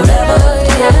 forever,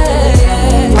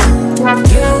 yeah.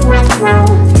 You,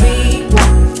 me,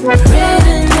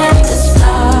 written in the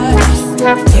stars.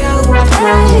 You,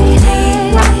 me,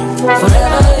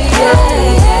 forever, yeah.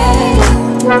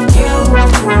 You,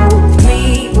 me,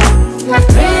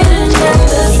 written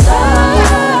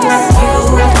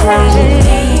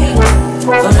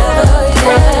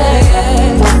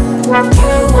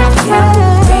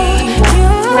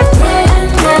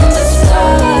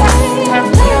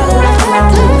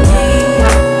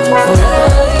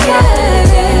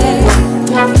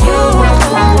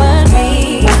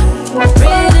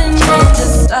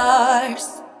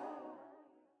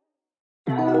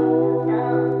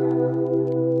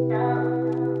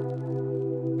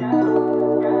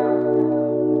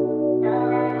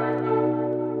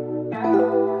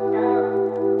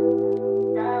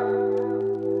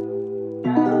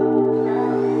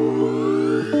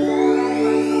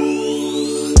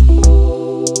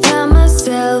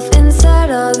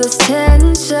this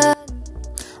tension.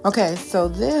 Okay, so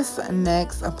this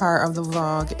next part of the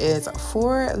vlog is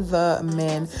for the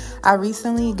men. I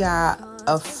recently got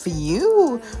a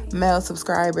few male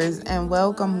subscribers, and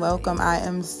welcome. I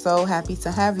am so happy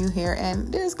to have you here,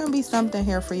 and there's gonna be something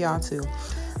here for y'all too.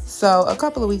 So a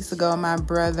couple of weeks ago, my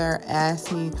brother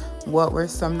asked me what were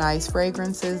some nice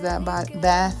fragrances that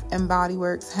Bath and Body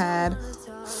Works had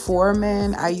for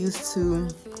men. I used to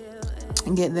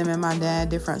get them and my dad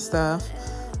different stuff.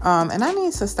 And I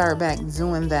need to start back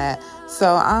doing that.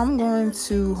 So I'm going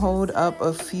to hold up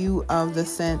a few of the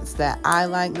scents that I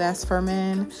like that's for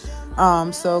men.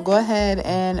 So go ahead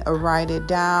and write it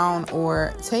down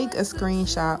or take a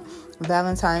screenshot.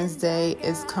 Valentine's Day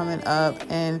is coming up,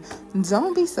 and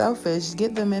don't be selfish.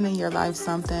 Get the men in your life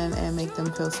something and make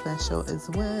them feel special as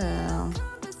well.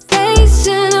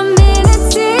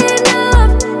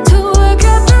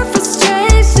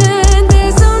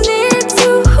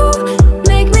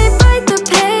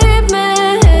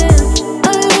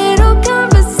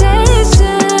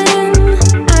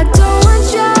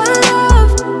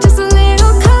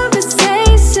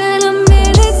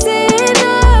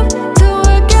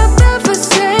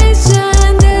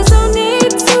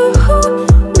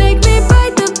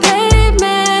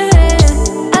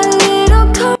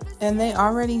 And they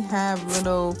already have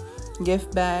little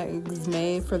gift bags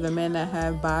made for the men that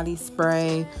have body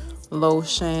spray,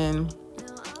 lotion,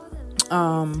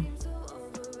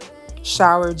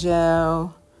 shower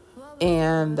gel,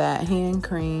 and that hand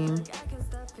cream.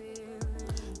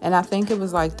 And I think it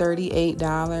was like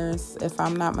 $38 if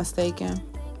I'm not mistaken.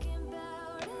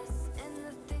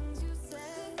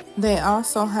 They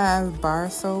also have bar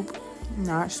soap.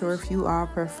 Not sure if you all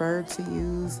prefer to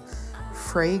use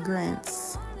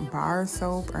fragrance bar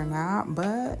soap or not,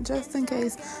 but just in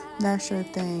case that's your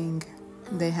thing,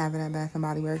 they have it at Bath and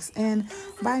Body Works. And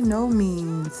by no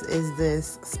means is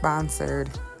this sponsored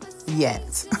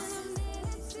yet.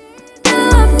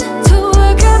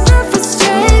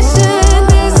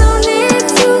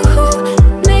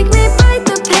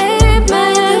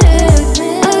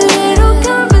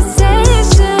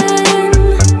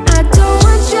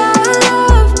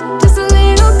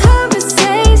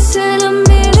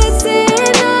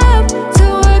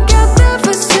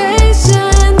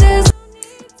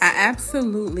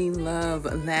 Absolutely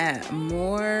love that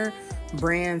more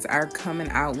brands are coming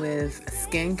out with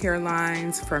skincare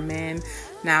lines for men.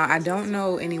 Now, I don't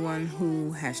know anyone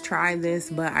who has tried this,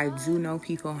 but I do know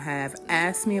people have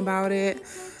asked me about it.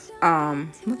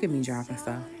 Look at me dropping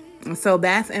stuff. So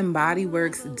Bath and Body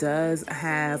Works does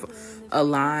have a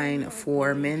line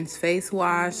for men's face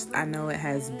wash. I know it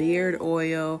has beard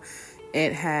oil.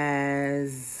 It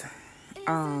has,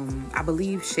 I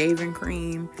believe, shaving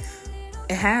cream.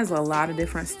 It has a lot of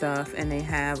different stuff, and they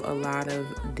have a lot of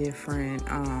different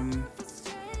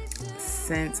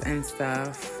scents and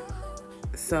stuff.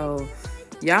 So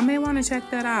y'all may want to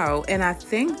check that out. And I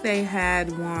think they had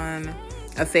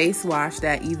a face wash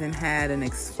that even had an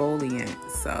exfoliant.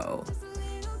 So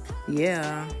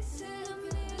yeah.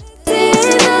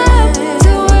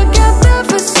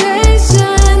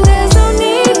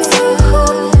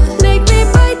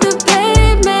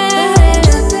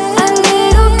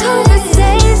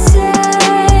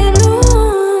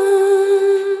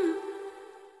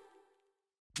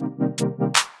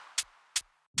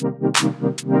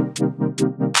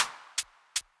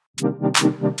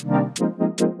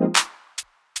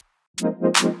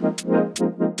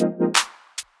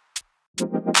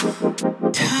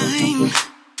 Time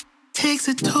takes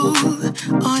a toll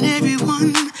on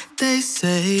everyone, they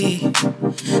say.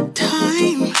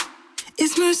 Time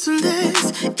is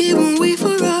merciless, it won't wait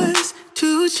for us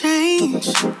to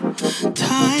change.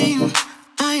 Time,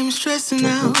 I am stressing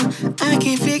out, I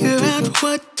can't figure out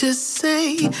what to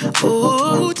say.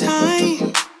 Oh,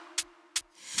 time,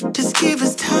 just give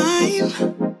us time.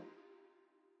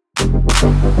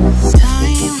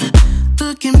 Time,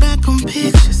 looking back on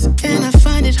pictures, and I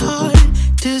find it hard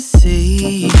to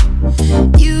see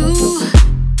you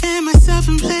and myself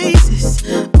in places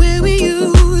where we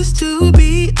used to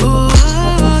be. Oh,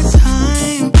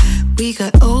 time, we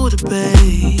got older,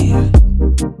 babe,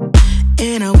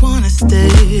 and I wanna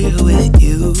stay with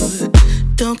you.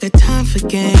 Don't got time for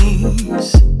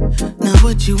games. Now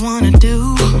what you wanna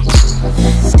do?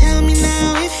 Tell me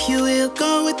now if you will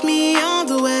go with me all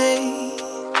the way.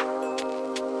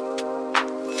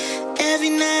 Every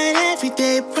night, every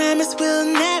day, promise we'll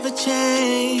never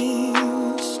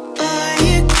change. Are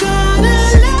you gonna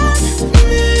love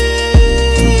me?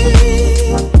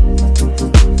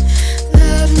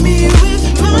 Love me with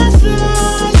my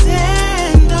flaws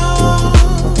and all.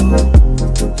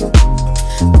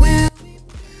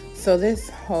 So So this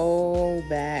whole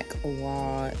back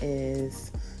wall is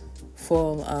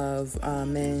full of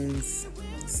men's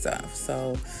stuff.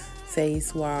 So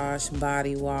face wash,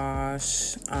 body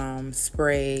wash,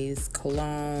 sprays,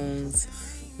 colognes,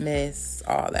 mists,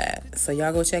 all that. So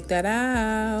y'all go check that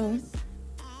out.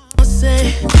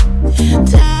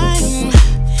 Time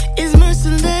is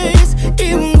merciless.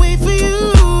 It won't wait for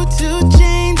you to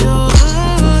change your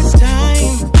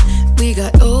time. We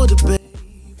got older, babe.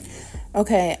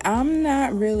 Okay, I'm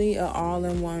not really an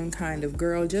all-in-one kind of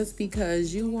girl. Just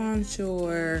because you want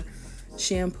your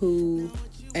shampoo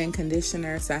and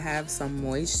conditioner to have some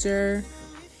moisture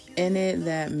in it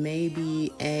that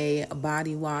maybe a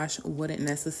body wash wouldn't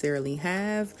necessarily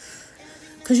have,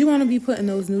 because you want to be putting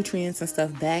those nutrients and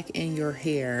stuff back in your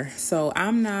hair. So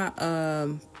I'm not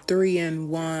a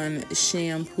 3-in-1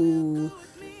 shampoo,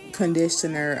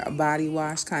 conditioner, body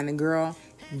wash kind of girl.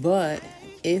 But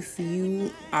if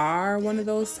you are one of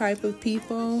those type of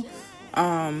people,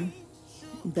 Bath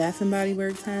and Body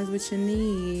Works has what you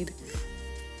need.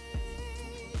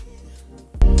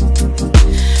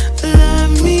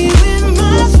 Love me with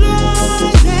my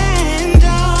flaws and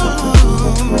all.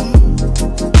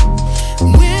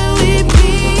 Will we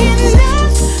be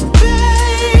enough,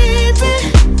 baby?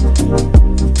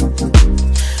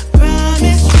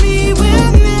 Promise me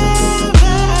we'll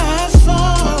never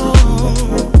fall.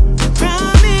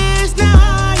 Promise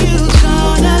now you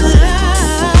gonna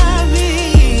love me.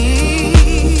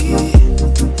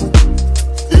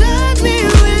 Love me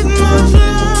with my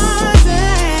flaws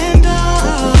and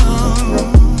all.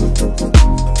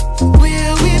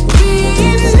 Will we be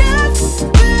enough,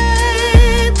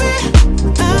 baby?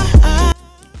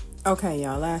 Okay,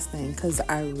 y'all, last thing, because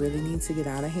I really need to get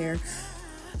out of here.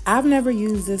 I've never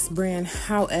used this brand.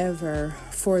 However,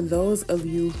 for those of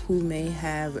you who may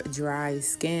have dry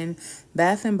skin,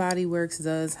 Bath and Body Works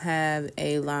does have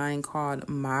a line called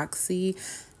Moxie.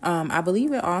 I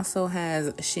believe it also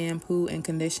has shampoo and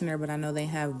conditioner, but I know they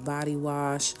have body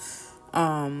wash,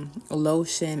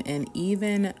 lotion, and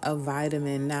even a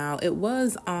vitamin. Now, it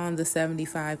was on the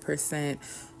 75%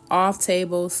 off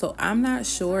table, so I'm not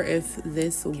sure if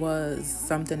this was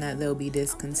something that they'll be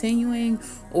discontinuing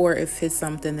or if it's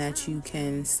something that you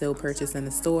can still purchase in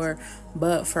the store.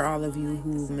 But for all of you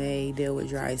who may deal with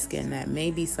dry skin, that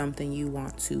may be something you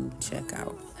want to check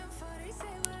out.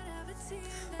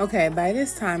 Okay, by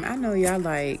this time, I know y'all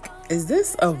like, is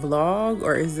this a vlog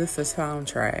or is this a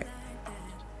soundtrack?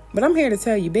 But I'm here to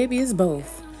tell you, baby, it's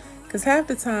both. Because half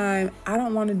the time, I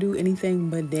don't want to do anything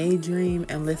but daydream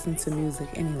and listen to music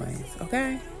anyways,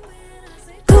 okay?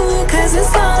 Cool, 'cause it's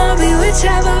gonna be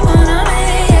whichever one I'm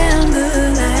in. Yeah, I'm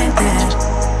good like that.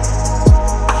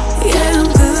 Yeah, I'm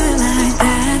good like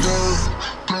that.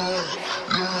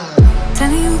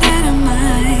 Telling you that I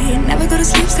might never go to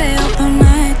sleep, stay up all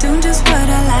night, doing just what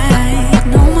I like.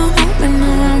 No more hoping, no,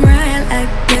 I'm right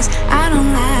like this. I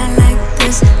don't lie like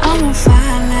this. I'm on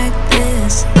fire like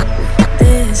this.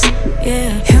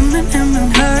 Yeah, him and her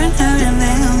and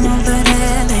them over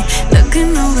there, they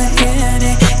looking over here,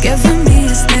 they giving me a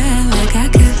stare like I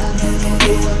care.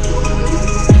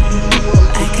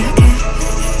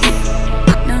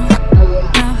 No.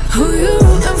 Who you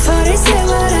rooting for? They say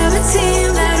whatever team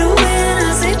that'll win.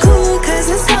 I say cool, 'cause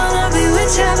it's gonna be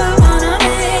whichever one I'm in.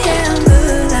 Yeah, I'm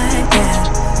good like that.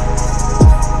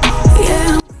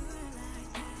 Yeah.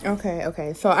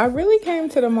 Okay, so I really came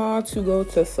to the mall to go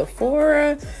to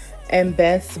Sephora and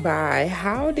Best Buy.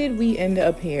 How did we end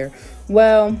up here?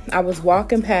 Well, I was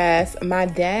walking past. My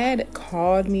dad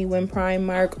called me when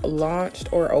Primark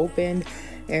launched or opened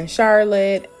in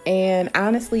Charlotte, and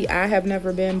honestly, I have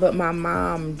never been, but my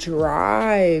mom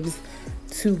drives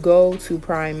to go to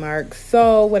Primark.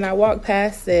 So when I walked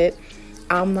past it,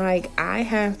 I'm like, I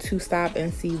have to stop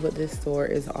and see what this store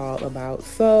is all about.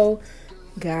 So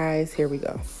guys, here we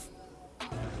go.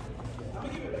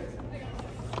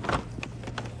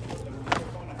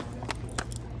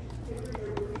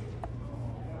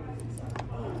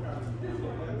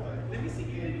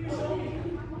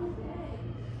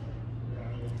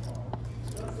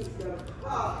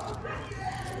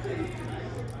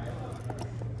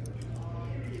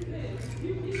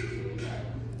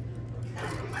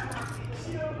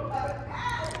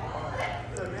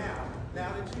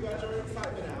 Now that you got your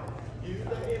excitement out, use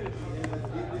the energy and let's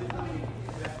get this moving.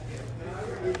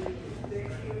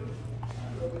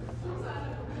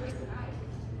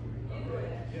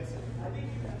 Yes, sir. I think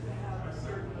you have to have a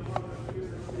certain amount of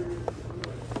experience.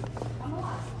 I'm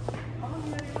lost. How long have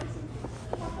you been listening?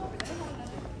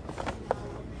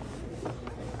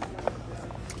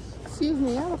 Excuse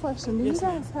me, I have a question. Do you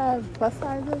guys have plus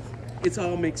sizes? It's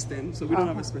all mixed in, so we don't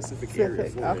have a specific area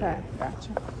for it. Okay, gotcha.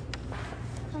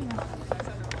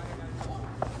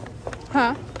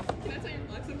 Huh? Can I tell your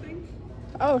vlog something?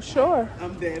 Oh, sure.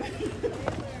 I'm dead.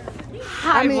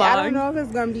 I mean, I don't know if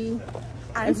it's gonna be.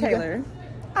 I'm Taylor.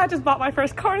 I just bought my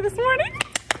first car this morning.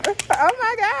 Oh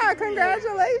my God!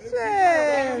 Congratulations!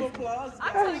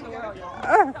 I'm telling the world,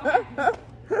 y'all.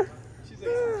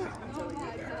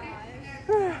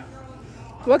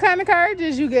 What kind of car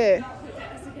did you get?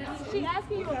 She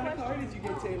asking you what kind of car did you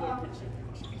get, Taylor?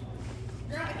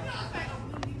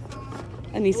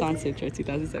 A Nissan Sentra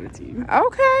 2017.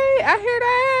 Okay, I hear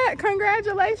that.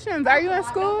 Congratulations. Are you in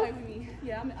school?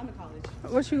 Yeah, I'm in college.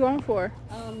 What you going for?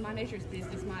 My major is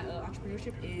business. My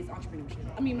entrepreneurship is entrepreneurship.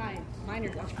 I mean, my minor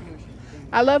is entrepreneurship.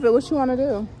 I love it. What you want to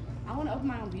do? I want to open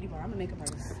my own beauty bar. I'm a makeup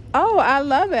artist. Oh, I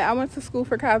love it. I went to school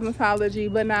for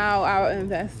cosmetology, but now I'll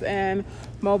invest in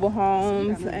mobile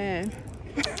homes and...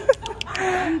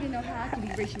 I don't even know how I can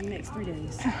be rich in the next 3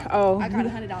 days. Oh. I got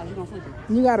 $100. You're going to flip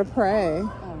it. You got to pray. Oh,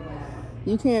 wow.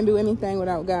 You can't do anything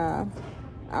without God.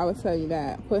 I would tell you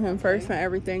that. Put him first in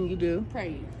everything you do.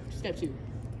 Pray. Step 2.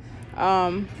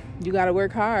 You got to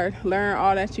work hard. Learn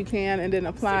all that you can and then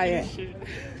apply it.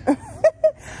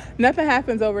 Nothing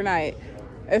happens overnight,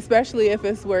 especially if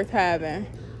it's worth having.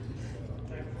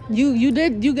 You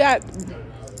got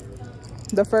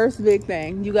the first big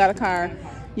thing. You got a car.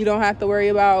 You don't have to worry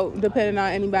about depending on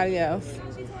anybody else.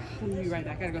 I'm gonna be right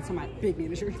back. I gotta go to my big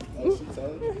manager.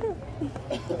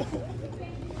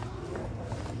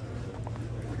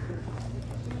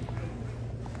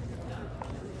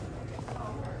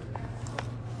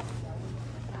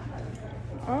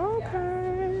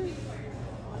 Okay.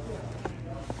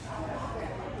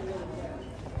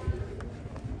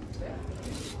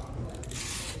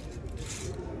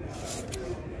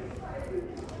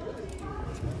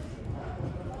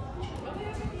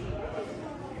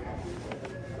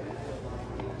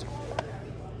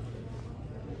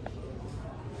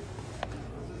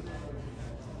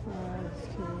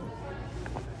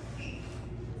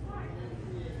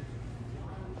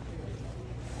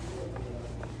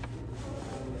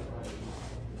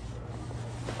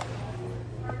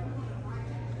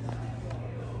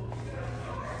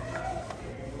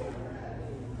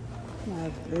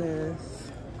 Like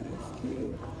this. That's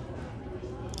cute.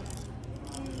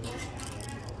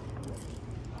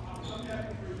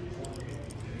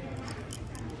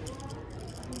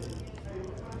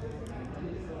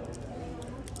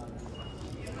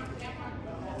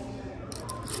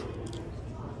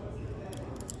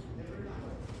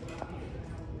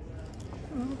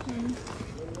 Okay.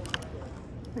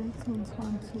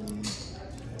 1820.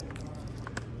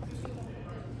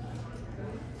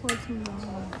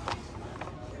 $14.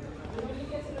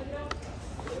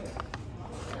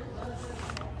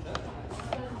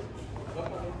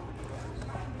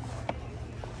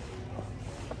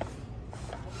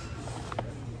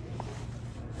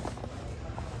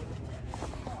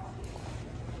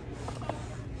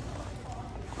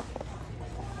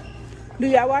 Do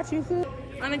y'all watch YouTube?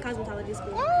 I'm in cosmetology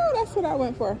school. Oh, that's what I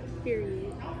went for.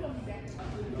 Period.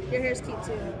 Your hair's cute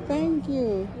too. Thank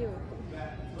you. You're welcome.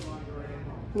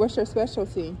 What's your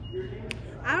specialty?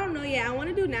 I don't know yet. I want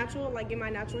to do natural, like get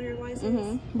my natural hair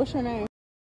license. What's your name?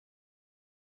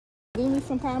 Leave me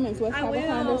some comments. Let's have a will.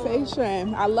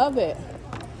 conversation. I love it.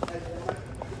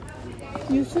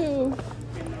 You too.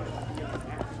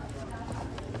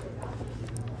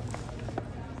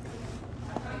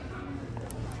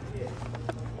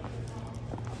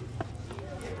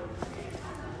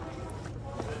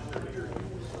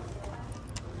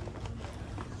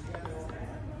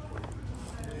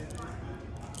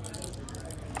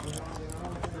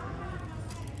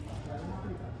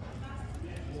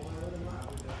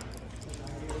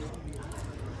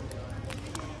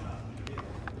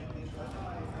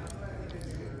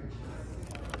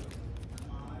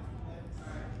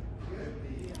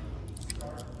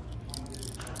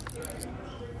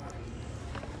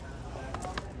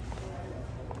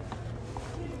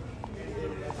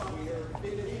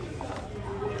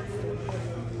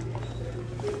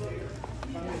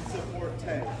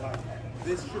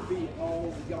 This should be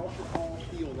all, y'all should all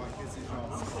feel like this is y'all.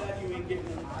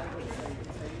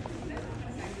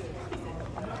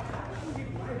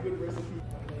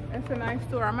 It's a nice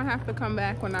store. I'm gonna have to come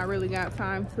back when I really got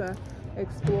time to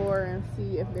explore and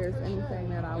see if there's anything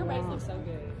that I want. Your rice looks so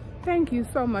good. Thank you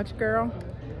so much, girl.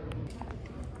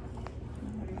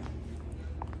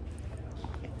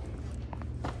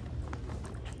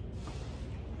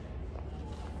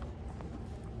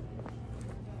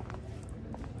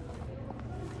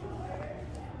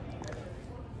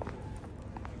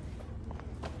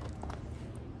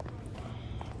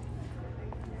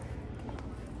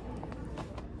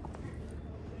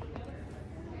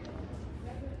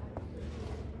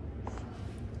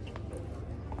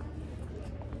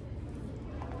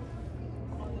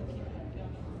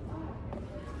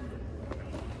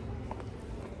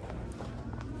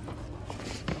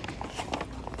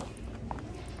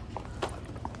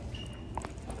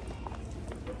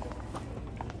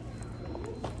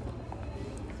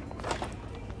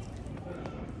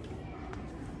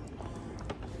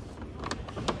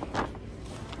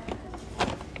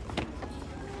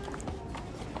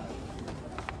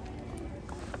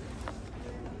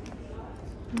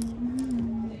 Oh,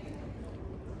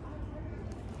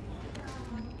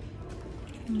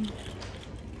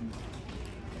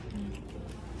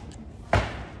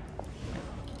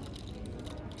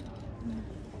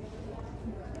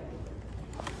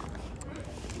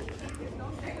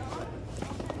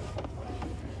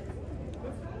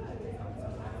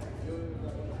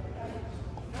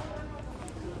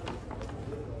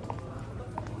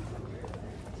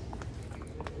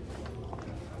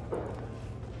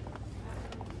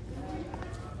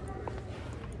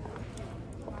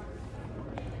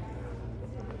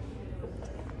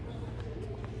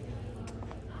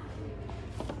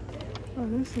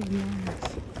 this is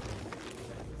nice.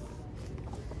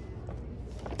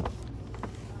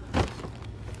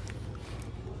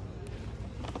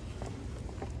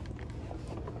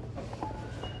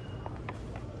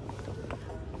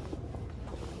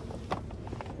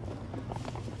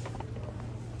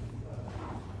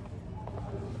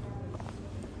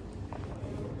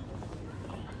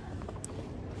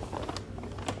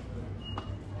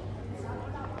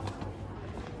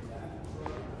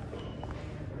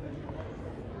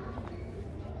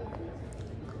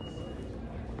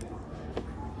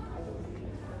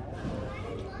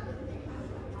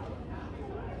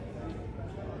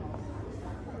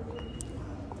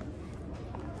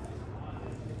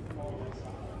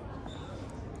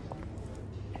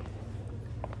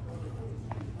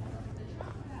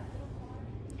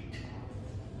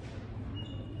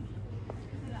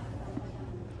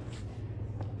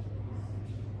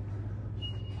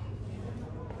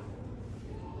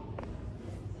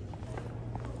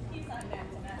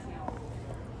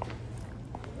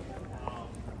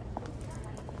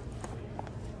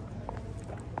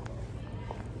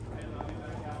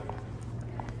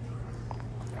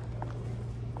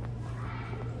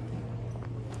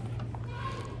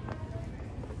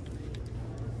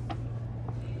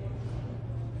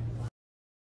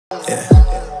 Yeah,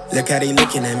 look how they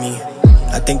looking at me.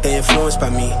 I think they influenced by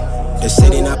me. They say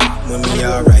they not with me,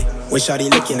 alright. Wish how they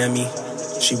looking at me.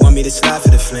 She want me to slide for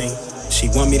the flame. She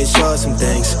want me to show her some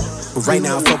things. But right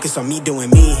now I'm focused on me doing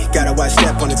me. Gotta watch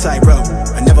step on the tightrope.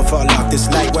 I never fall off,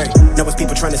 this light work. Know it's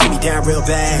people trying to see me down real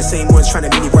bad. Same ones trying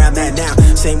to meet me where I'm at now.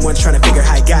 Same ones trying to figure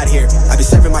how I got here. I been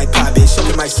serving my pop, bitch,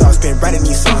 shaking my sauce. Been writing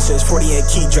these songs since 48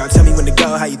 key drop. Tell me when to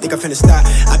go, how you think I'm finna stop.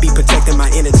 I be protecting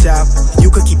my inner child. You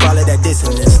could keep all of that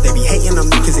dissonance. They be hating on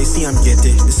me cause they see I'm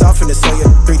gifted. It's all from the soil,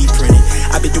 3D printed.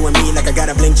 I been doing me like I got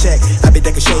a bling check. I been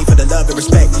decking shade for the love and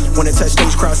respect. Wanna touch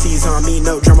stage, cross seas on me.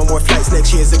 No drama, more flights,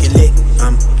 next year's looking lit.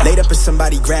 I'm laid up in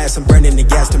somebody grass. I'm burning the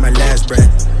gas to my last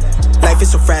breath. Life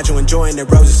is so fragile, enjoying the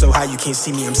roses so high you can't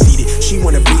see me, I'm seated. She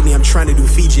wanna breed me, I'm trying to do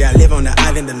Fiji. I live on the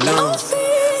island alone.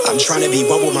 I'm trying to be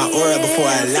one with my aura before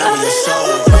I allow your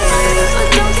soul. I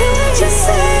don't care what you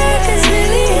say, 'cause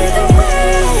really either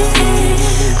way,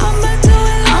 I'ma do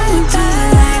it like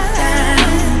that.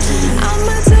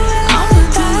 I'ma do it like that. I'ma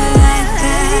do it like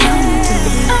that.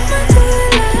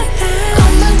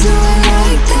 I'ma do it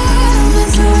like that. I'ma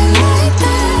do it like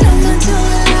that. I'ma do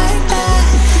it like that.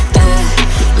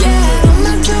 Yeah,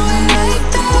 I'ma do it like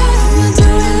that. I'ma do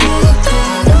it like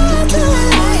that. I'ma do it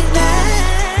like that.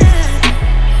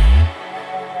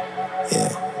 Yeah,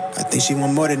 I think she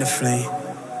want more than a flame.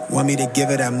 Want me to give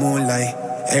her that moonlight.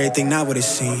 Everything not what it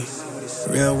seems.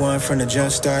 Real one from the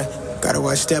jump start. Gotta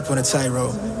watch step on a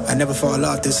tightrope. I never fall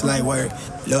off this light work.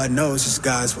 Lord knows it's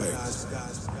God's work.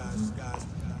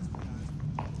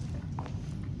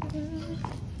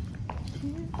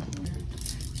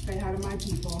 Say hi to my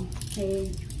people.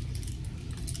 Hey.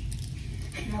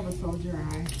 That was so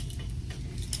dry.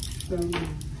 So yeah.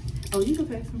 Oh, you can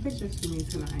take some pictures for me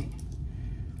tonight.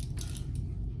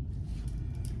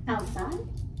 Outside?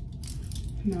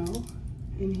 No,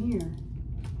 in here.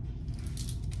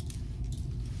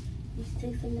 You should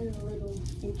take some in the little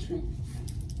entrance.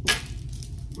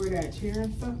 Where that chair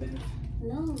and stuff is?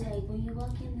 No, like when you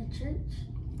walk in the church.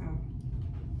 Oh.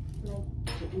 Like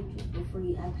the entrance before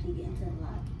you actually get into the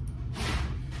lot.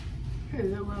 Hey,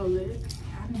 is it well lit?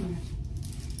 I didn't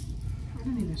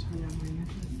even show y'all my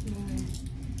necklace today.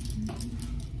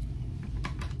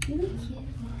 You look cute.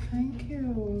 Thank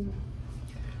you.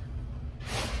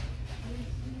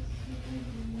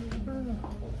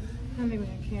 I need a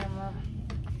camera.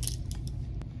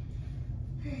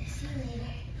 See you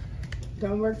later.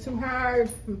 Don't work too hard.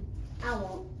 I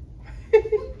won't.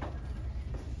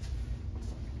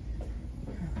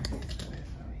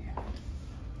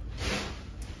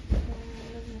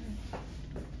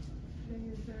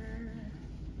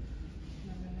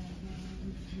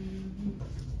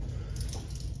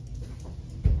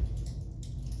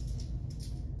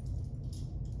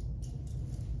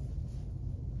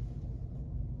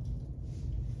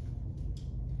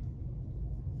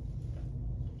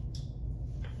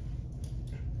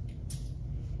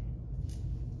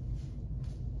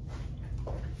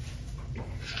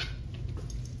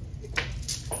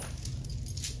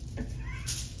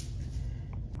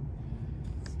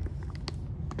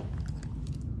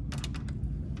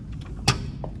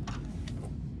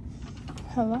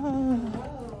 Hello.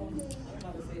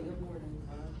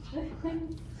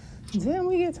 Didn't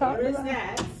we get talked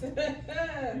about?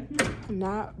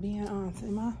 Not being on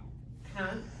time.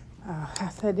 Am I? I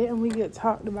said, didn't we get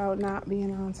talked about not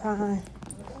being on time?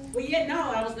 Well, yeah,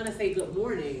 no, I was going to say good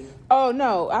morning. Oh,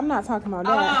 no, I'm not talking about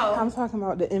that. Oh. I'm talking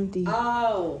about the empty.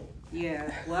 Oh,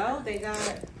 yeah. Well, they got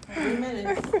 3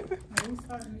 minutes.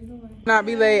 Not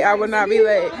be late. I will not be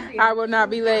late. I will not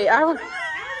be late. I will.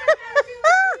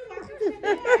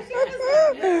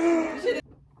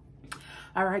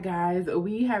 All right, guys,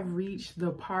 we have reached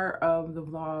the part of the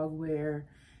vlog where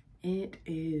it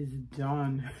is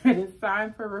done. It's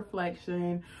time for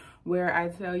reflection, where I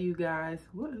tell you guys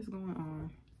what is going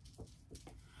on,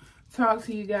 talk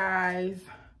to you guys,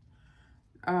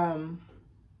 and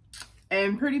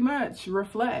pretty much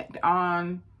reflect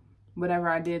on whatever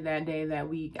I did that day, that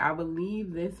week. I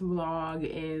believe this vlog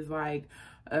is like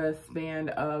a span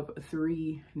of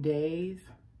 3 days.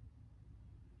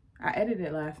 I edited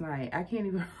it last night. I can't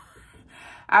even.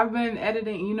 I've been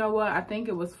editing, you know what? I think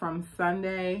it was from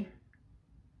Sunday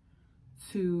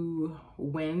to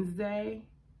Wednesday.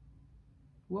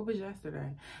 What was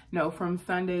yesterday? No, from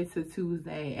Sunday to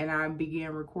Tuesday. And I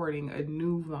began recording a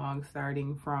new vlog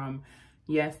starting from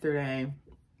yesterday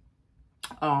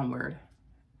onward.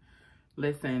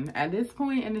 Listen, at this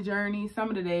point in the journey, some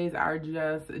of the days are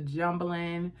just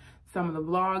jumbling. Some of the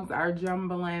vlogs are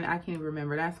jumbling. I can't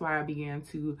remember. That's why I began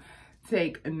to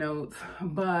take notes.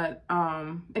 But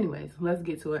anyways, let's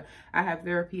get to it. I have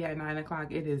therapy at 9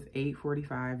 o'clock. It is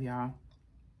 8:45, y'all.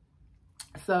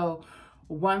 So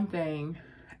one thing,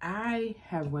 I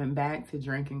have went back to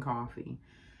drinking coffee.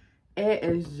 It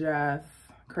is just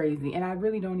crazy. And I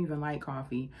really don't even like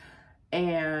coffee.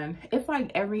 And it's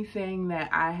like everything that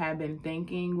I have been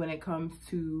thinking when it comes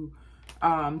to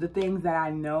the things that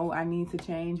I know I need to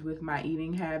change with my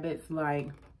eating habits. Like,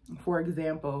 for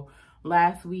example,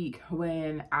 last week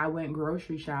when I went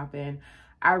grocery shopping,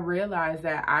 I realized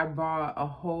that I bought a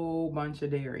whole bunch of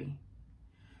dairy.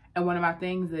 And one of my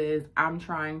things is I'm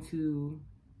trying to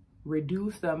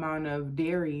reduce the amount of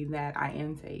dairy that I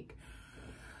intake.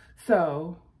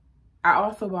 So I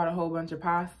also bought a whole bunch of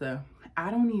pasta. I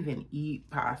don't even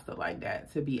eat pasta like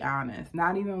that, to be honest.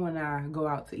 Not even when I go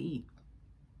out to eat.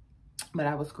 But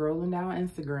I was scrolling down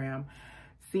Instagram,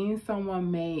 seeing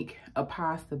someone make a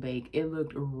pasta bake. It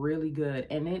looked really good.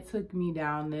 And it took me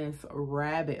down this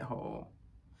rabbit hole.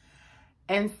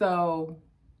 And so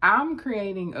I'm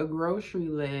creating a grocery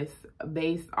list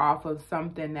based off of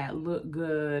something that looked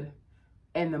good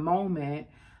in the moment.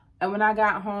 And when I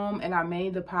got home and I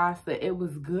made the pasta, it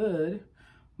was good.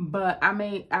 But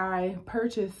I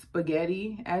purchased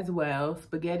spaghetti as well,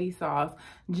 spaghetti sauce,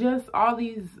 just all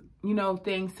these, you know,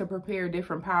 things to prepare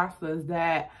different pastas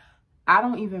that I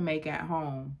don't even make at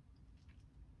home.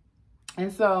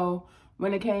 And so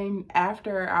when it came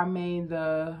after I made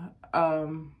the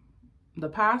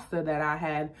pasta that I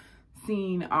had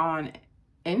seen on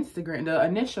Instagram, the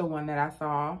initial one that I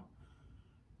saw,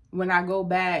 when I go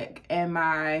back in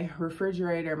my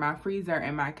refrigerator, my freezer,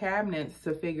 and my cabinets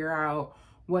to figure out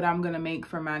what I'm gonna make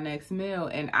for my next meal,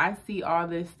 and I see all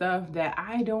this stuff that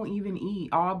I don't even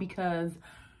eat, all because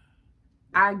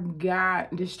I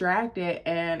got distracted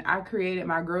and I created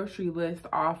my grocery list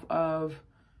off of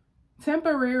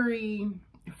temporary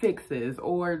fixes,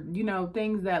 or, you know,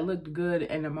 things that looked good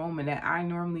in the moment that I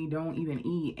normally don't even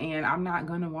eat and I'm not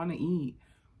gonna want to eat,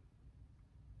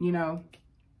 you know.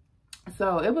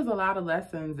 So it was a lot of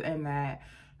lessons in that.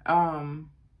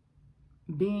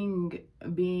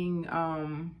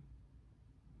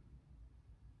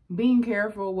 Being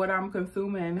careful what I'm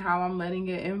consuming, how I'm letting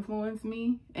it influence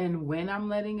me, and when I'm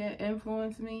letting it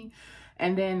influence me,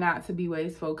 and then not to be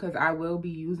wasteful, because I will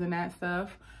be using that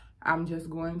stuff. I'm just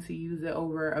going to use it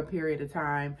over a period of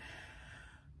time.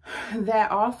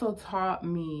 That also taught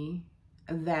me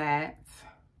that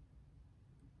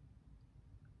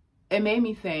it made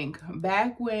me think,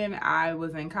 back when I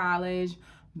was in college,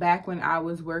 back when I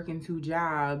was working 2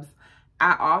 jobs,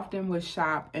 I often would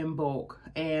shop in bulk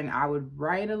and I would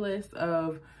write a list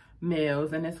of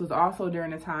meals. And this was also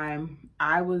during the time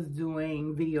I was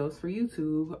doing videos for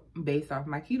YouTube based off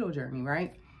my keto journey,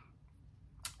 right?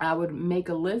 I would make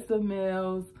a list of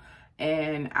meals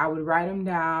and I would write them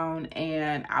down,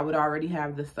 and I would already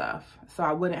have the stuff. So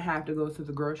I wouldn't have to go to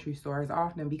the grocery store as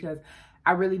often because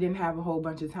I really didn't have a whole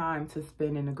bunch of time to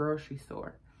spend in the grocery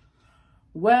store.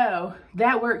 Well,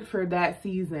 that worked for that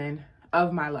season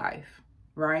of my life,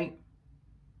 right?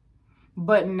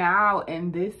 But now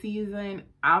in this season,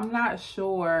 I'm not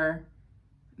sure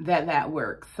that that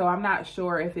works. So I'm not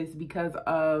sure if it's because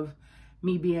of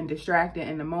me being distracted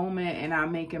in the moment, and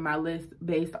I'm making my list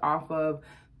based off of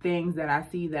things that I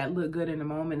see that look good in the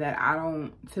moment that I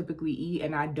don't typically eat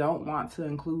and I don't want to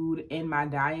include in my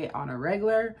diet on a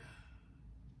regular,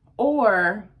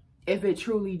 or if it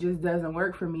truly just doesn't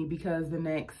work for me because the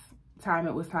next time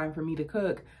it was time for me to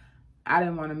cook, I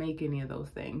didn't want to make any of those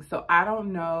things. So I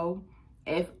don't know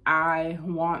if I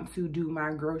want to do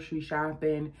my grocery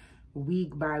shopping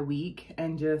week by week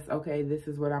and just, okay, this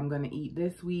is what I'm going to eat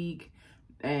this week,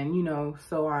 and, you know,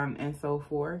 so on and so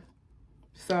forth.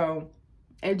 So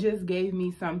it just gave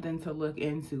me something to look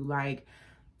into, like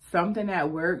something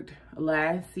that worked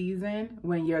last season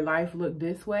when your life looked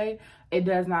this way, it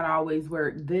does not always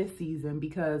work this season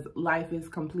because life is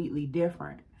completely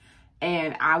different.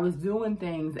 And I was doing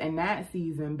things in that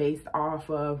season based off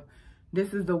of,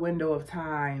 this is the window of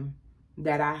time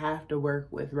that I have to work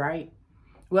with, right?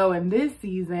 Well, in this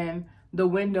season, the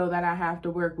window that I have to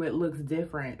work with looks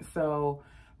different. So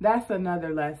that's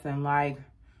another lesson, like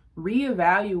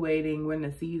reevaluating when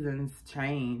the seasons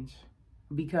change,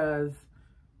 because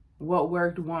what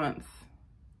worked once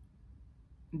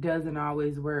doesn't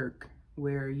always work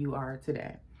where you are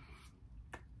today.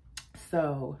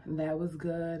 So that was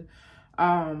good.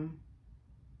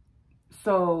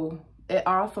 So it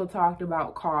also talked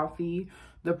about coffee,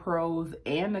 the pros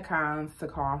and the cons to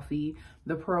coffee,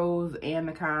 the pros and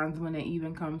the cons when it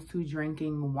even comes to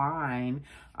drinking wine.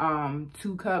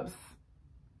 2 cups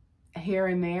here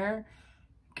and there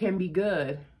can be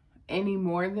good. Any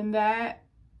more than that,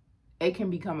 it can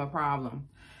become a problem.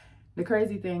 The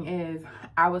crazy thing is,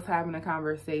 I was having a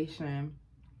conversation,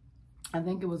 I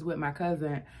think it was with my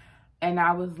cousin, and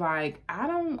I was like,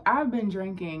 I've been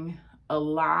drinking a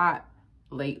lot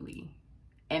lately,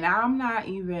 and I'm not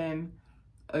even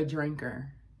a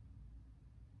drinker.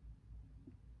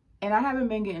 And I haven't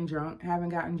been getting drunk, haven't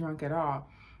gotten drunk at all.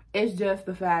 It's just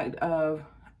the fact of,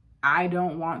 I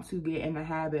don't want to get in the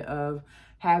habit of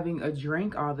having a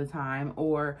drink all the time,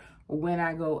 or when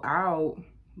I go out,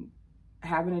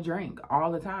 having a drink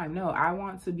all the time. No, I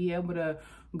want to be able to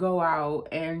go out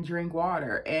and drink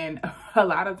water. And a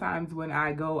lot of times when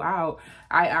I go out,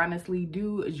 I honestly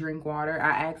do drink water. I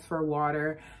ask for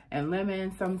water and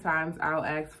lemon. Sometimes I'll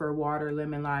ask for water,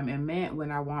 lemon, lime, and mint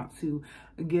when I want to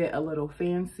get a little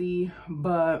fancy.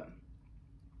 But,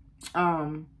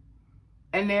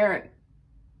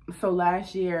 so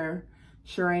last year,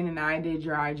 Shireen and I did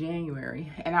dry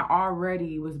January, and I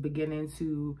already was beginning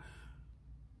to,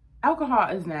 alcohol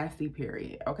is nasty,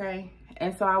 period, okay?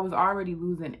 And so I was already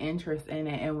losing interest in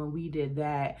it, and when we did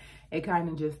that, it kind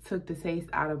of just took the taste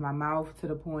out of my mouth to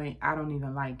the point I don't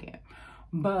even like it.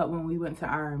 But when we went to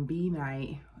R&B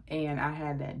night and I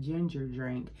had that ginger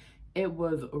drink, it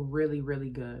was really, really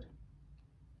good.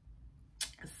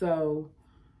 So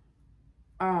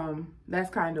that's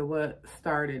kind of what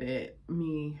started it,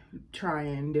 me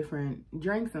trying different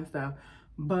drinks and stuff.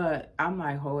 But I'm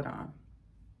like, hold on.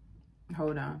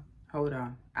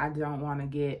 I don't want to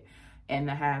get in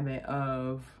the habit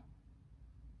of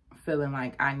feeling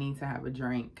like I need to have a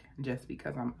drink just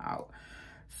because I'm out.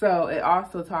 So it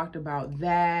also talked about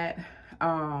that.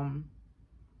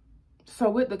 So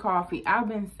with the coffee, I've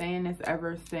been saying this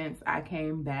ever since I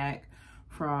came back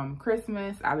from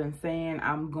Christmas. I've been saying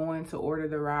I'm going to order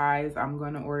the rise.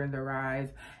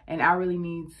 And I really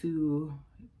need to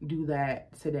do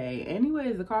that today.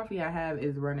 Anyways, the coffee I have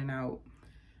is running out.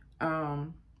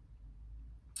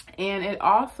 And it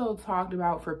also talked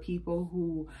about for people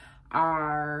who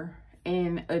are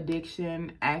in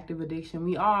addiction, active addiction.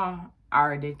 We all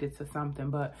are addicted to something,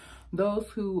 but those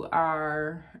who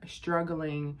are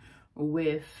struggling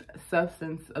with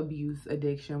substance abuse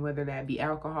addiction, whether that be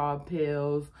alcohol,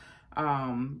 pills,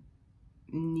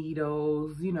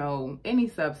 needles, you know, any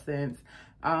substance,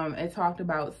 it talked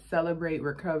about Celebrate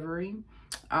Recovery.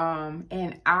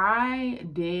 And I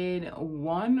did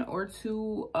 1 or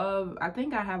 2 of, I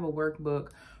think I have a workbook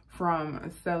from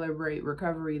Celebrate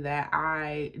Recovery that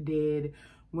I did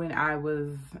when I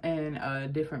was in a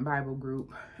different Bible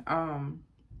group. And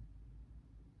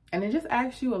it just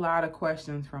asks you a lot of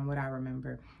questions from what I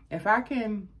remember. If I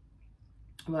can,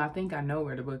 well, I think I know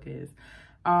where the book is.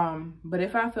 But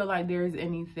if I feel like there's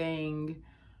anything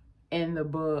in the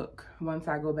book, once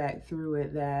I go back through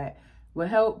it, that will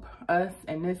help us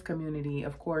in this community,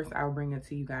 of course, I'll bring it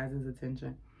to you guys'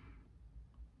 attention.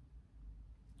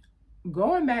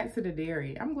 Going back to the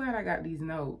dairy, I'm glad I got these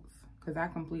notes because I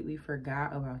completely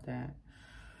forgot about that.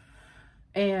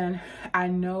 And I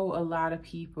know a lot of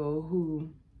people who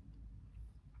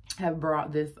have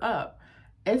brought this up.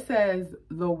 It says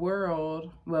the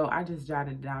world, well, I just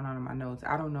jotted it down on my notes.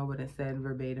 I don't know what it said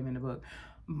verbatim in the book,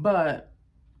 but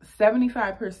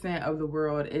 75% of the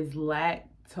world is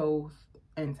lactose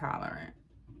intolerant,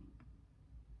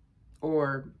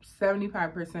 or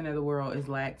 75% of the world is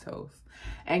lactose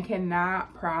and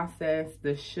cannot process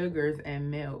the sugars in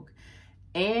milk.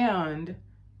 And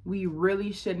we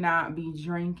really should not be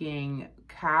drinking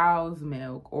cow's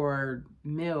milk or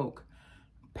milk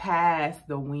past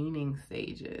the weaning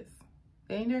stages.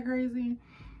 Ain't that crazy?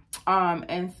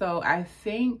 And so I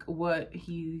think what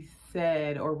he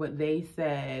said, or what they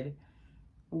said,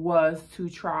 was to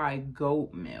try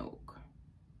goat milk.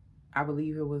 I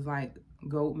believe it was like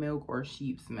goat milk or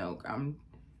sheep's milk. I'm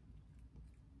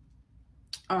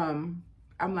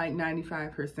like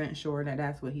 95% sure that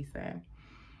that's what he said.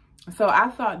 So I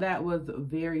thought that was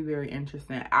very, very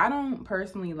interesting. I don't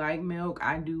personally like milk.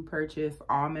 I do purchase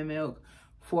almond milk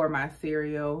for my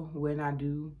cereal when I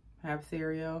do have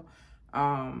cereal.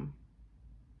 So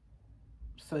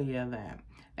yeah, that.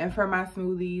 And for my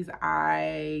smoothies,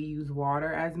 I use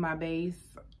water as my base.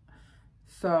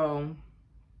 So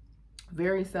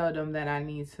very seldom that I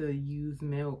need to use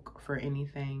milk for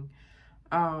anything.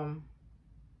 I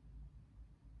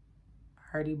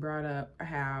already brought up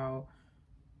how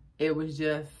it was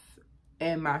just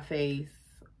in my face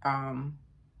about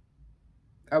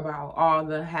all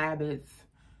the habits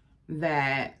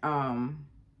that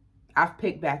I've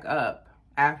picked back up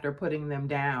after putting them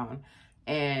down.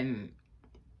 And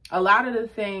a lot of the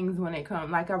things when it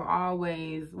comes, like I've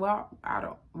always, well,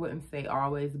 wouldn't say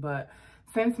always, but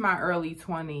since my early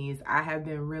 20s, I have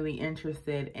been really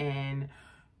interested in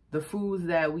the foods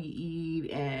that we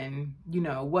eat and, you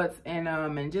know, what's in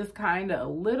them, and just kind of a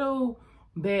little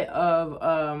bit of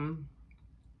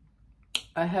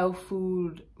a health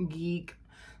food geek.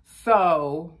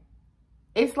 So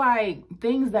it's like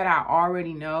things that I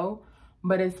already know,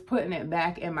 but it's putting it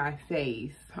back in my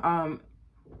face.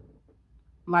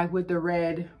 Like with the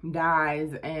red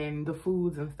dyes and the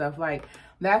foods and stuff, like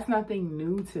that's nothing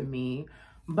new to me.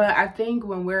 But I think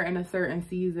when we're in a certain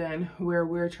season where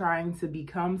we're trying to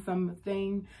become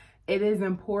something, it is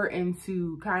important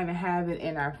to kind of have it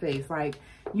in our face. Like,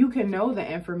 you can know the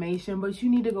information, but you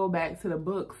need to go back to the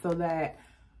book so that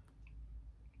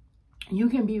you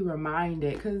can be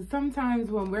reminded. Because sometimes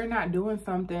when we're not doing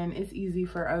something, it's easy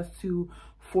for us to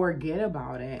forget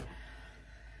about it.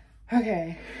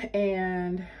 Okay,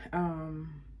 and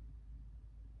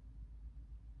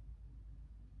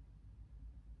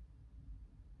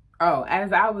oh,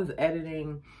 as I was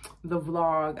editing the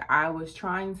vlog, I was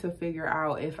trying to figure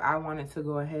out if I wanted to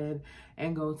go ahead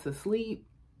and go to sleep,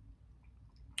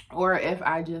 or if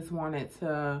I just wanted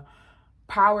to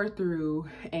power through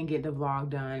and get the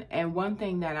vlog done. And one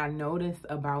thing that I noticed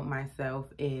about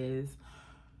myself is,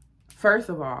 first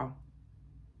of all,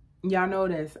 y'all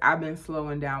notice I've been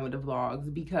slowing down with the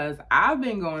vlogs because I've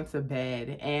been going to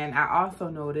bed. And I also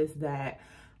noticed that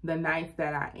the nights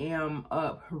that I am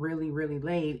up really, really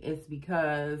late, it's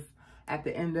because at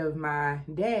the end of my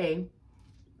day,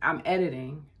 I'm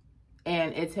editing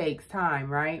and it takes time,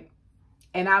 right?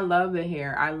 And I love it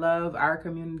here. I love our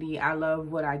community. I love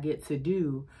what I get to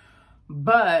do.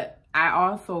 But I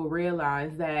also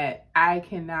realize that I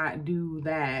cannot do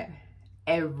that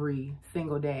every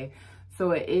single day.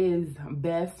 So it is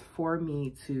best for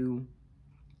me to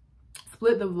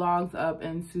split the vlogs up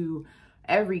into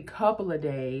every couple of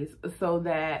days so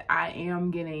that I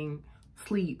am getting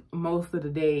sleep most of the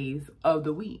days of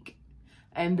the week.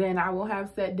 And then I will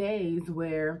have set days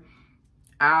where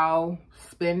I'll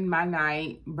spend my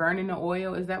night burning the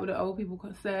oil. Is that what the old people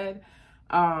said?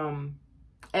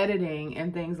 Editing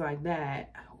and things like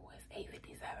that. Oh, it's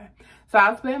 8:57. So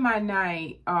I'll spend my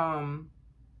night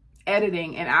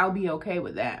editing, and I'll be okay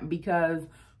with that because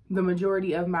the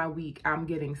majority of my week I'm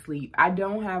getting sleep. I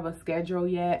don't have a schedule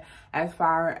yet as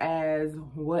far as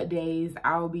what days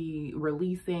I'll be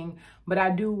releasing, but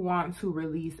I do want to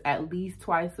release at least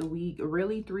twice a week,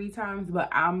 really 3 times, but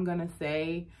I'm gonna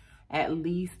say at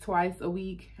least twice a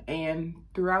week. And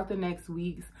throughout the next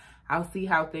weeks, I'll see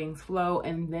how things flow,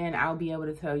 and then I'll be able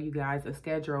to tell you guys a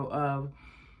schedule of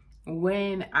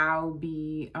when I'll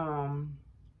be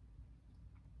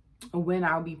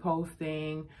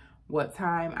posting, what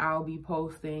time I'll be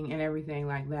posting, and everything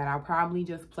like that. I'll probably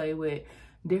just play with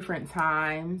different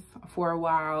times for a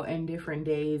while and different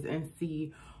days and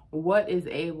see what is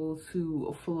able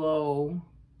to flow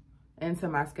into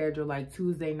my schedule. Like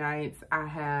Tuesday nights, I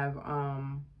have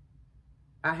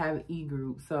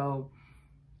e-group, so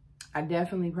I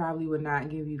definitely probably would not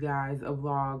give you guys a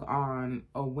vlog on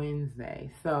a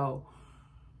Wednesday. So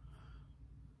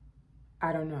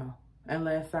I don't know,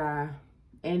 unless I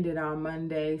end it on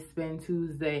Monday, spend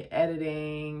Tuesday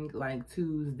editing, like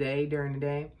Tuesday during the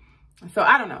day. So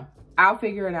I don't know. I'll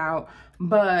figure it out.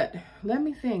 But let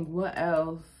me think, what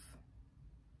else?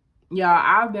 Y'all,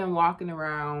 I've been walking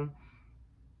around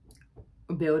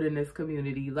building this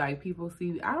community. Like, people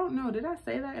see, I don't know, did I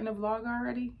say that in the vlog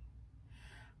already?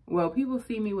 Well, people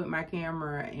see me with my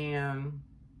camera and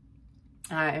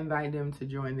I invite them to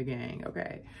join the gang,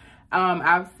 okay?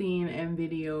 I've seen in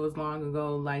videos long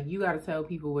ago, like, you got to tell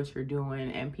people what you're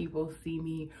doing, and people see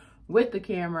me with the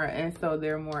camera, and so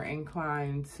they're more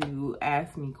inclined to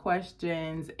ask me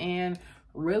questions and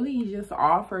really just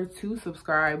offer to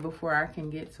subscribe before I can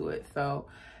get to it. So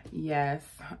yes,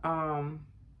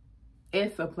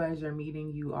 it's a pleasure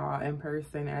meeting you all in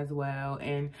person as well,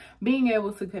 and being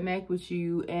able to connect with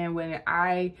you. And when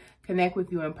I connect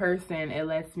with you in person, it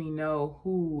lets me know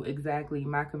who exactly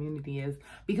my community is,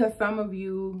 because some of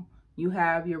you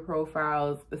have your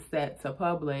profiles set to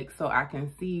public so I can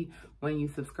see when you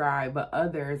subscribe, but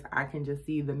others I can just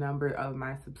see the number of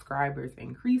my subscribers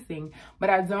increasing, but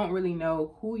I don't really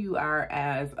know who you are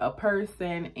as a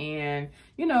person, and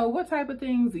you know what type of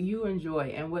things you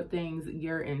enjoy and what things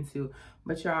you're into.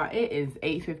 But y'all, it is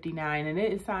 8:59 and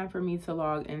it is time for me to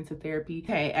log into therapy.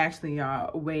 Hey, actually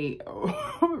y'all, wait,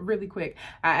 really quick,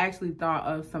 I actually thought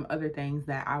of some other things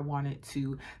that I wanted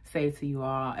to say to you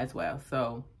all as well.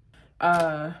 So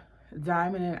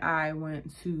Diamond and I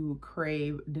went to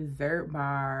Crave Dessert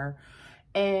Bar,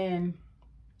 and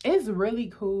it's really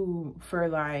cool for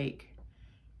like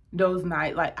those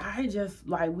nights. Like, I just,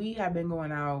 like, we have been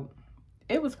going out,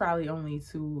 it was probably only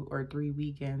 2 or 3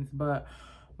 weekends, but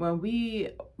when we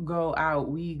go out,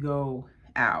 we go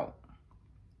out,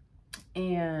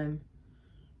 and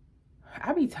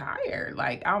I be tired.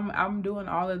 Like, I'm doing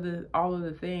all of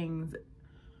the things,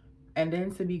 and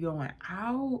then to be going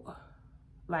out,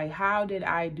 like, how did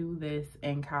I do this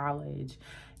in college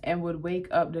and would wake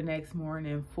up the next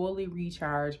morning fully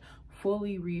recharged,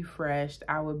 fully refreshed?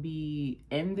 I would be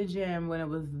in the gym when it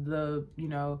was the, you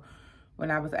know,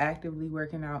 when I was actively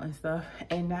working out and stuff.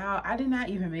 And now I did not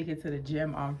even make it to the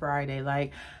gym on Friday.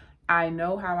 Like, I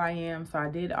know how I am, so I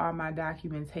did all my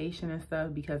documentation and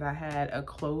stuff because I had a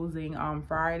closing on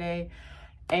Friday,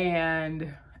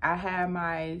 and I had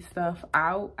my stuff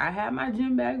out. I had my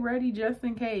gym bag ready just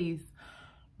in case.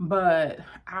 But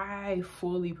I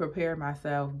fully prepared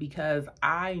myself because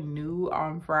I knew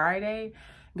on Friday,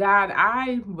 God,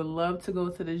 I would love to go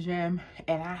to the gym,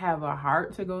 and I have a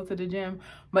heart to go to the gym.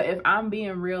 But if I'm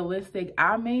being realistic,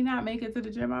 I may not make it to the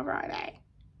gym on Friday.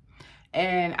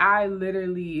 And I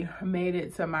literally made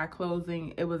it to my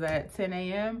closing. It was at 10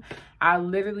 a.m. I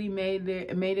literally made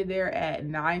it there at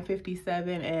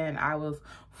 9:57, and I was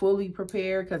fully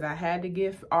prepared because I had the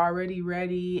gift already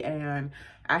ready and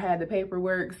I had the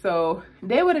paperwork. So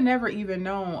they would have never even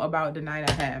known about the night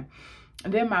I had.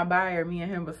 And then my buyer, me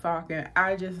and him was talking.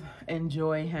 I just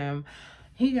enjoy him.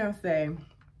 He gonna say,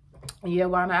 yeah,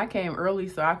 Wana, I came early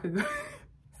so I could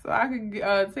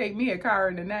take me a car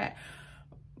in the nap.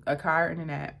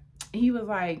 He was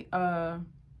like, yeah,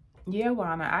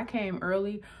 Wana, I came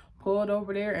early, pulled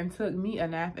over there and took me a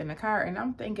nap in the car. And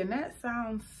I'm thinking, that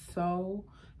sounds so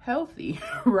healthy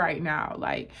right now.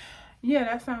 Like, yeah,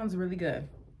 that sounds really good.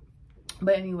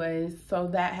 But anyways, so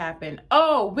that happened.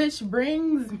 Oh, which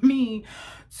brings me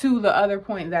to the other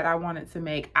point that I wanted to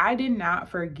make. I did not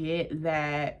forget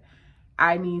that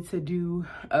I need to do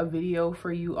a video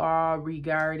for you all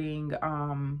regarding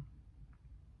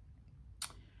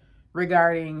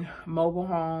mobile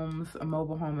homes,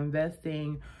 mobile home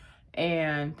investing,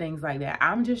 and things like that.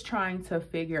 I'm just trying to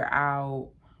figure out,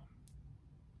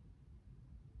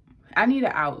 I need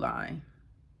an outline.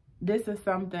 This is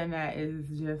something that is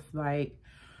just like,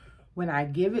 when I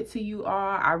give it to you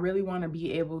all, I really want to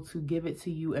be able to give it to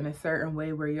you in a certain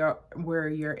way where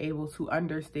you're able to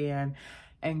understand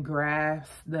and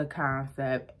grasp the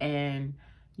concept, and,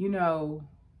 you know,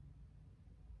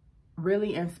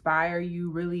 really inspire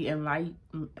you, really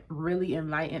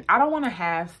enlighten. I don't want to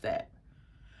half step.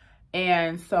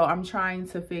 And so I'm trying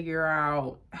to figure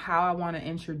out how I want to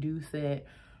introduce it.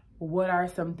 What are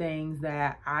some things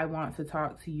that I want to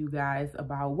talk to you guys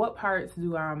about? What parts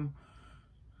do I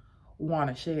want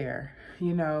to share?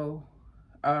 You know,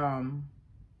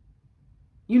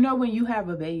 when you have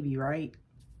a baby, right?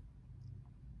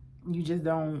 You just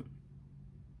don't,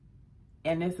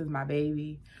 and this is my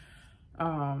baby.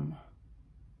 And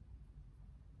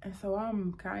so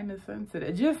I'm kind of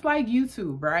sensitive, just like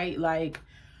YouTube, right? Like,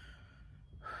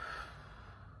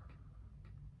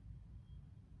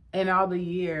 in all the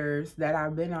years that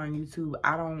I've been on YouTube,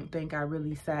 I don't think I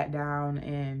really sat down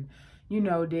and, you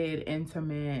know, did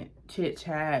intimate chit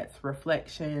chats,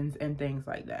 reflections, and things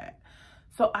like that.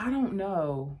 So I don't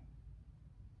know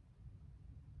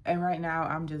And right now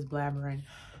I'm just blabbering.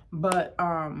 But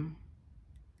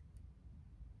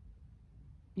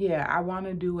yeah, I want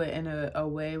to do it in a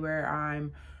way where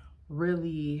I'm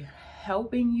really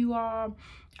helping you all.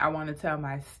 I want to tell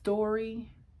my story,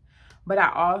 but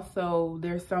I also,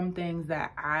 there's some things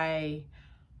that I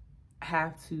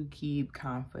have to keep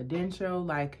confidential,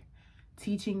 like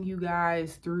teaching you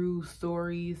guys through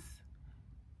stories,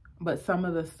 but some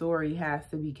of the story has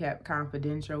to be kept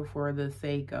confidential for the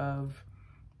sake of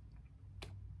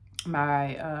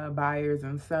my buyers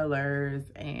and sellers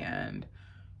and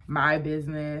my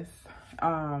business.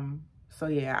 So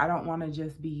yeah, I don't want to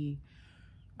just be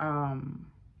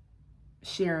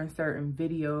sharing certain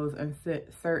videos and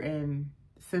certain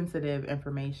sensitive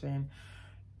information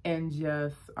and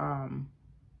just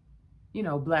you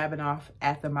know, blabbing off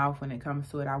at the mouth when it comes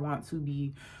to it. I want to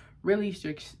be really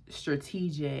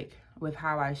strategic with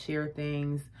how I share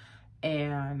things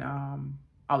and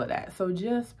all of that. So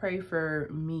just pray for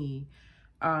me,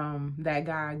 that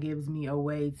God gives me a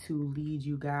way to lead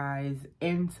you guys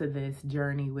into this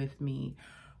journey with me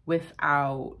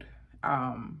without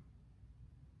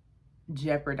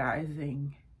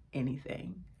jeopardizing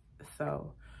anything.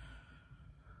 So,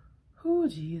 oh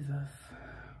Jesus.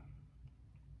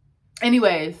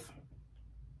 Anyways,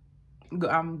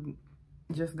 I'm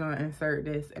just gonna insert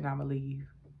this and I'm gonna leave.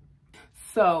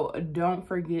 So don't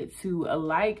forget to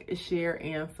like, share,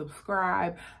 and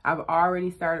subscribe. I've already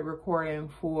started recording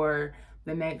for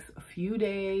the next few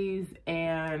days,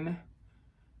 and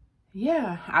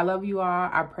yeah, I love you all.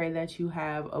 I pray that you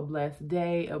have a blessed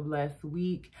day, a blessed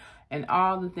week, and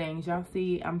all the things. Y'all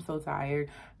see, I'm so tired.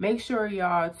 Make sure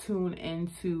y'all tune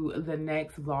into the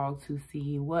next vlog to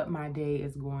see what my day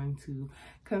is going to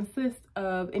consist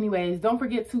of. Anyways, don't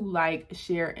forget to like,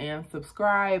 share, and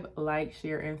subscribe. Like,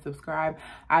 share, and subscribe.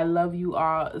 I love you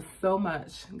all so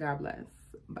much. God bless.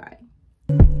 Bye.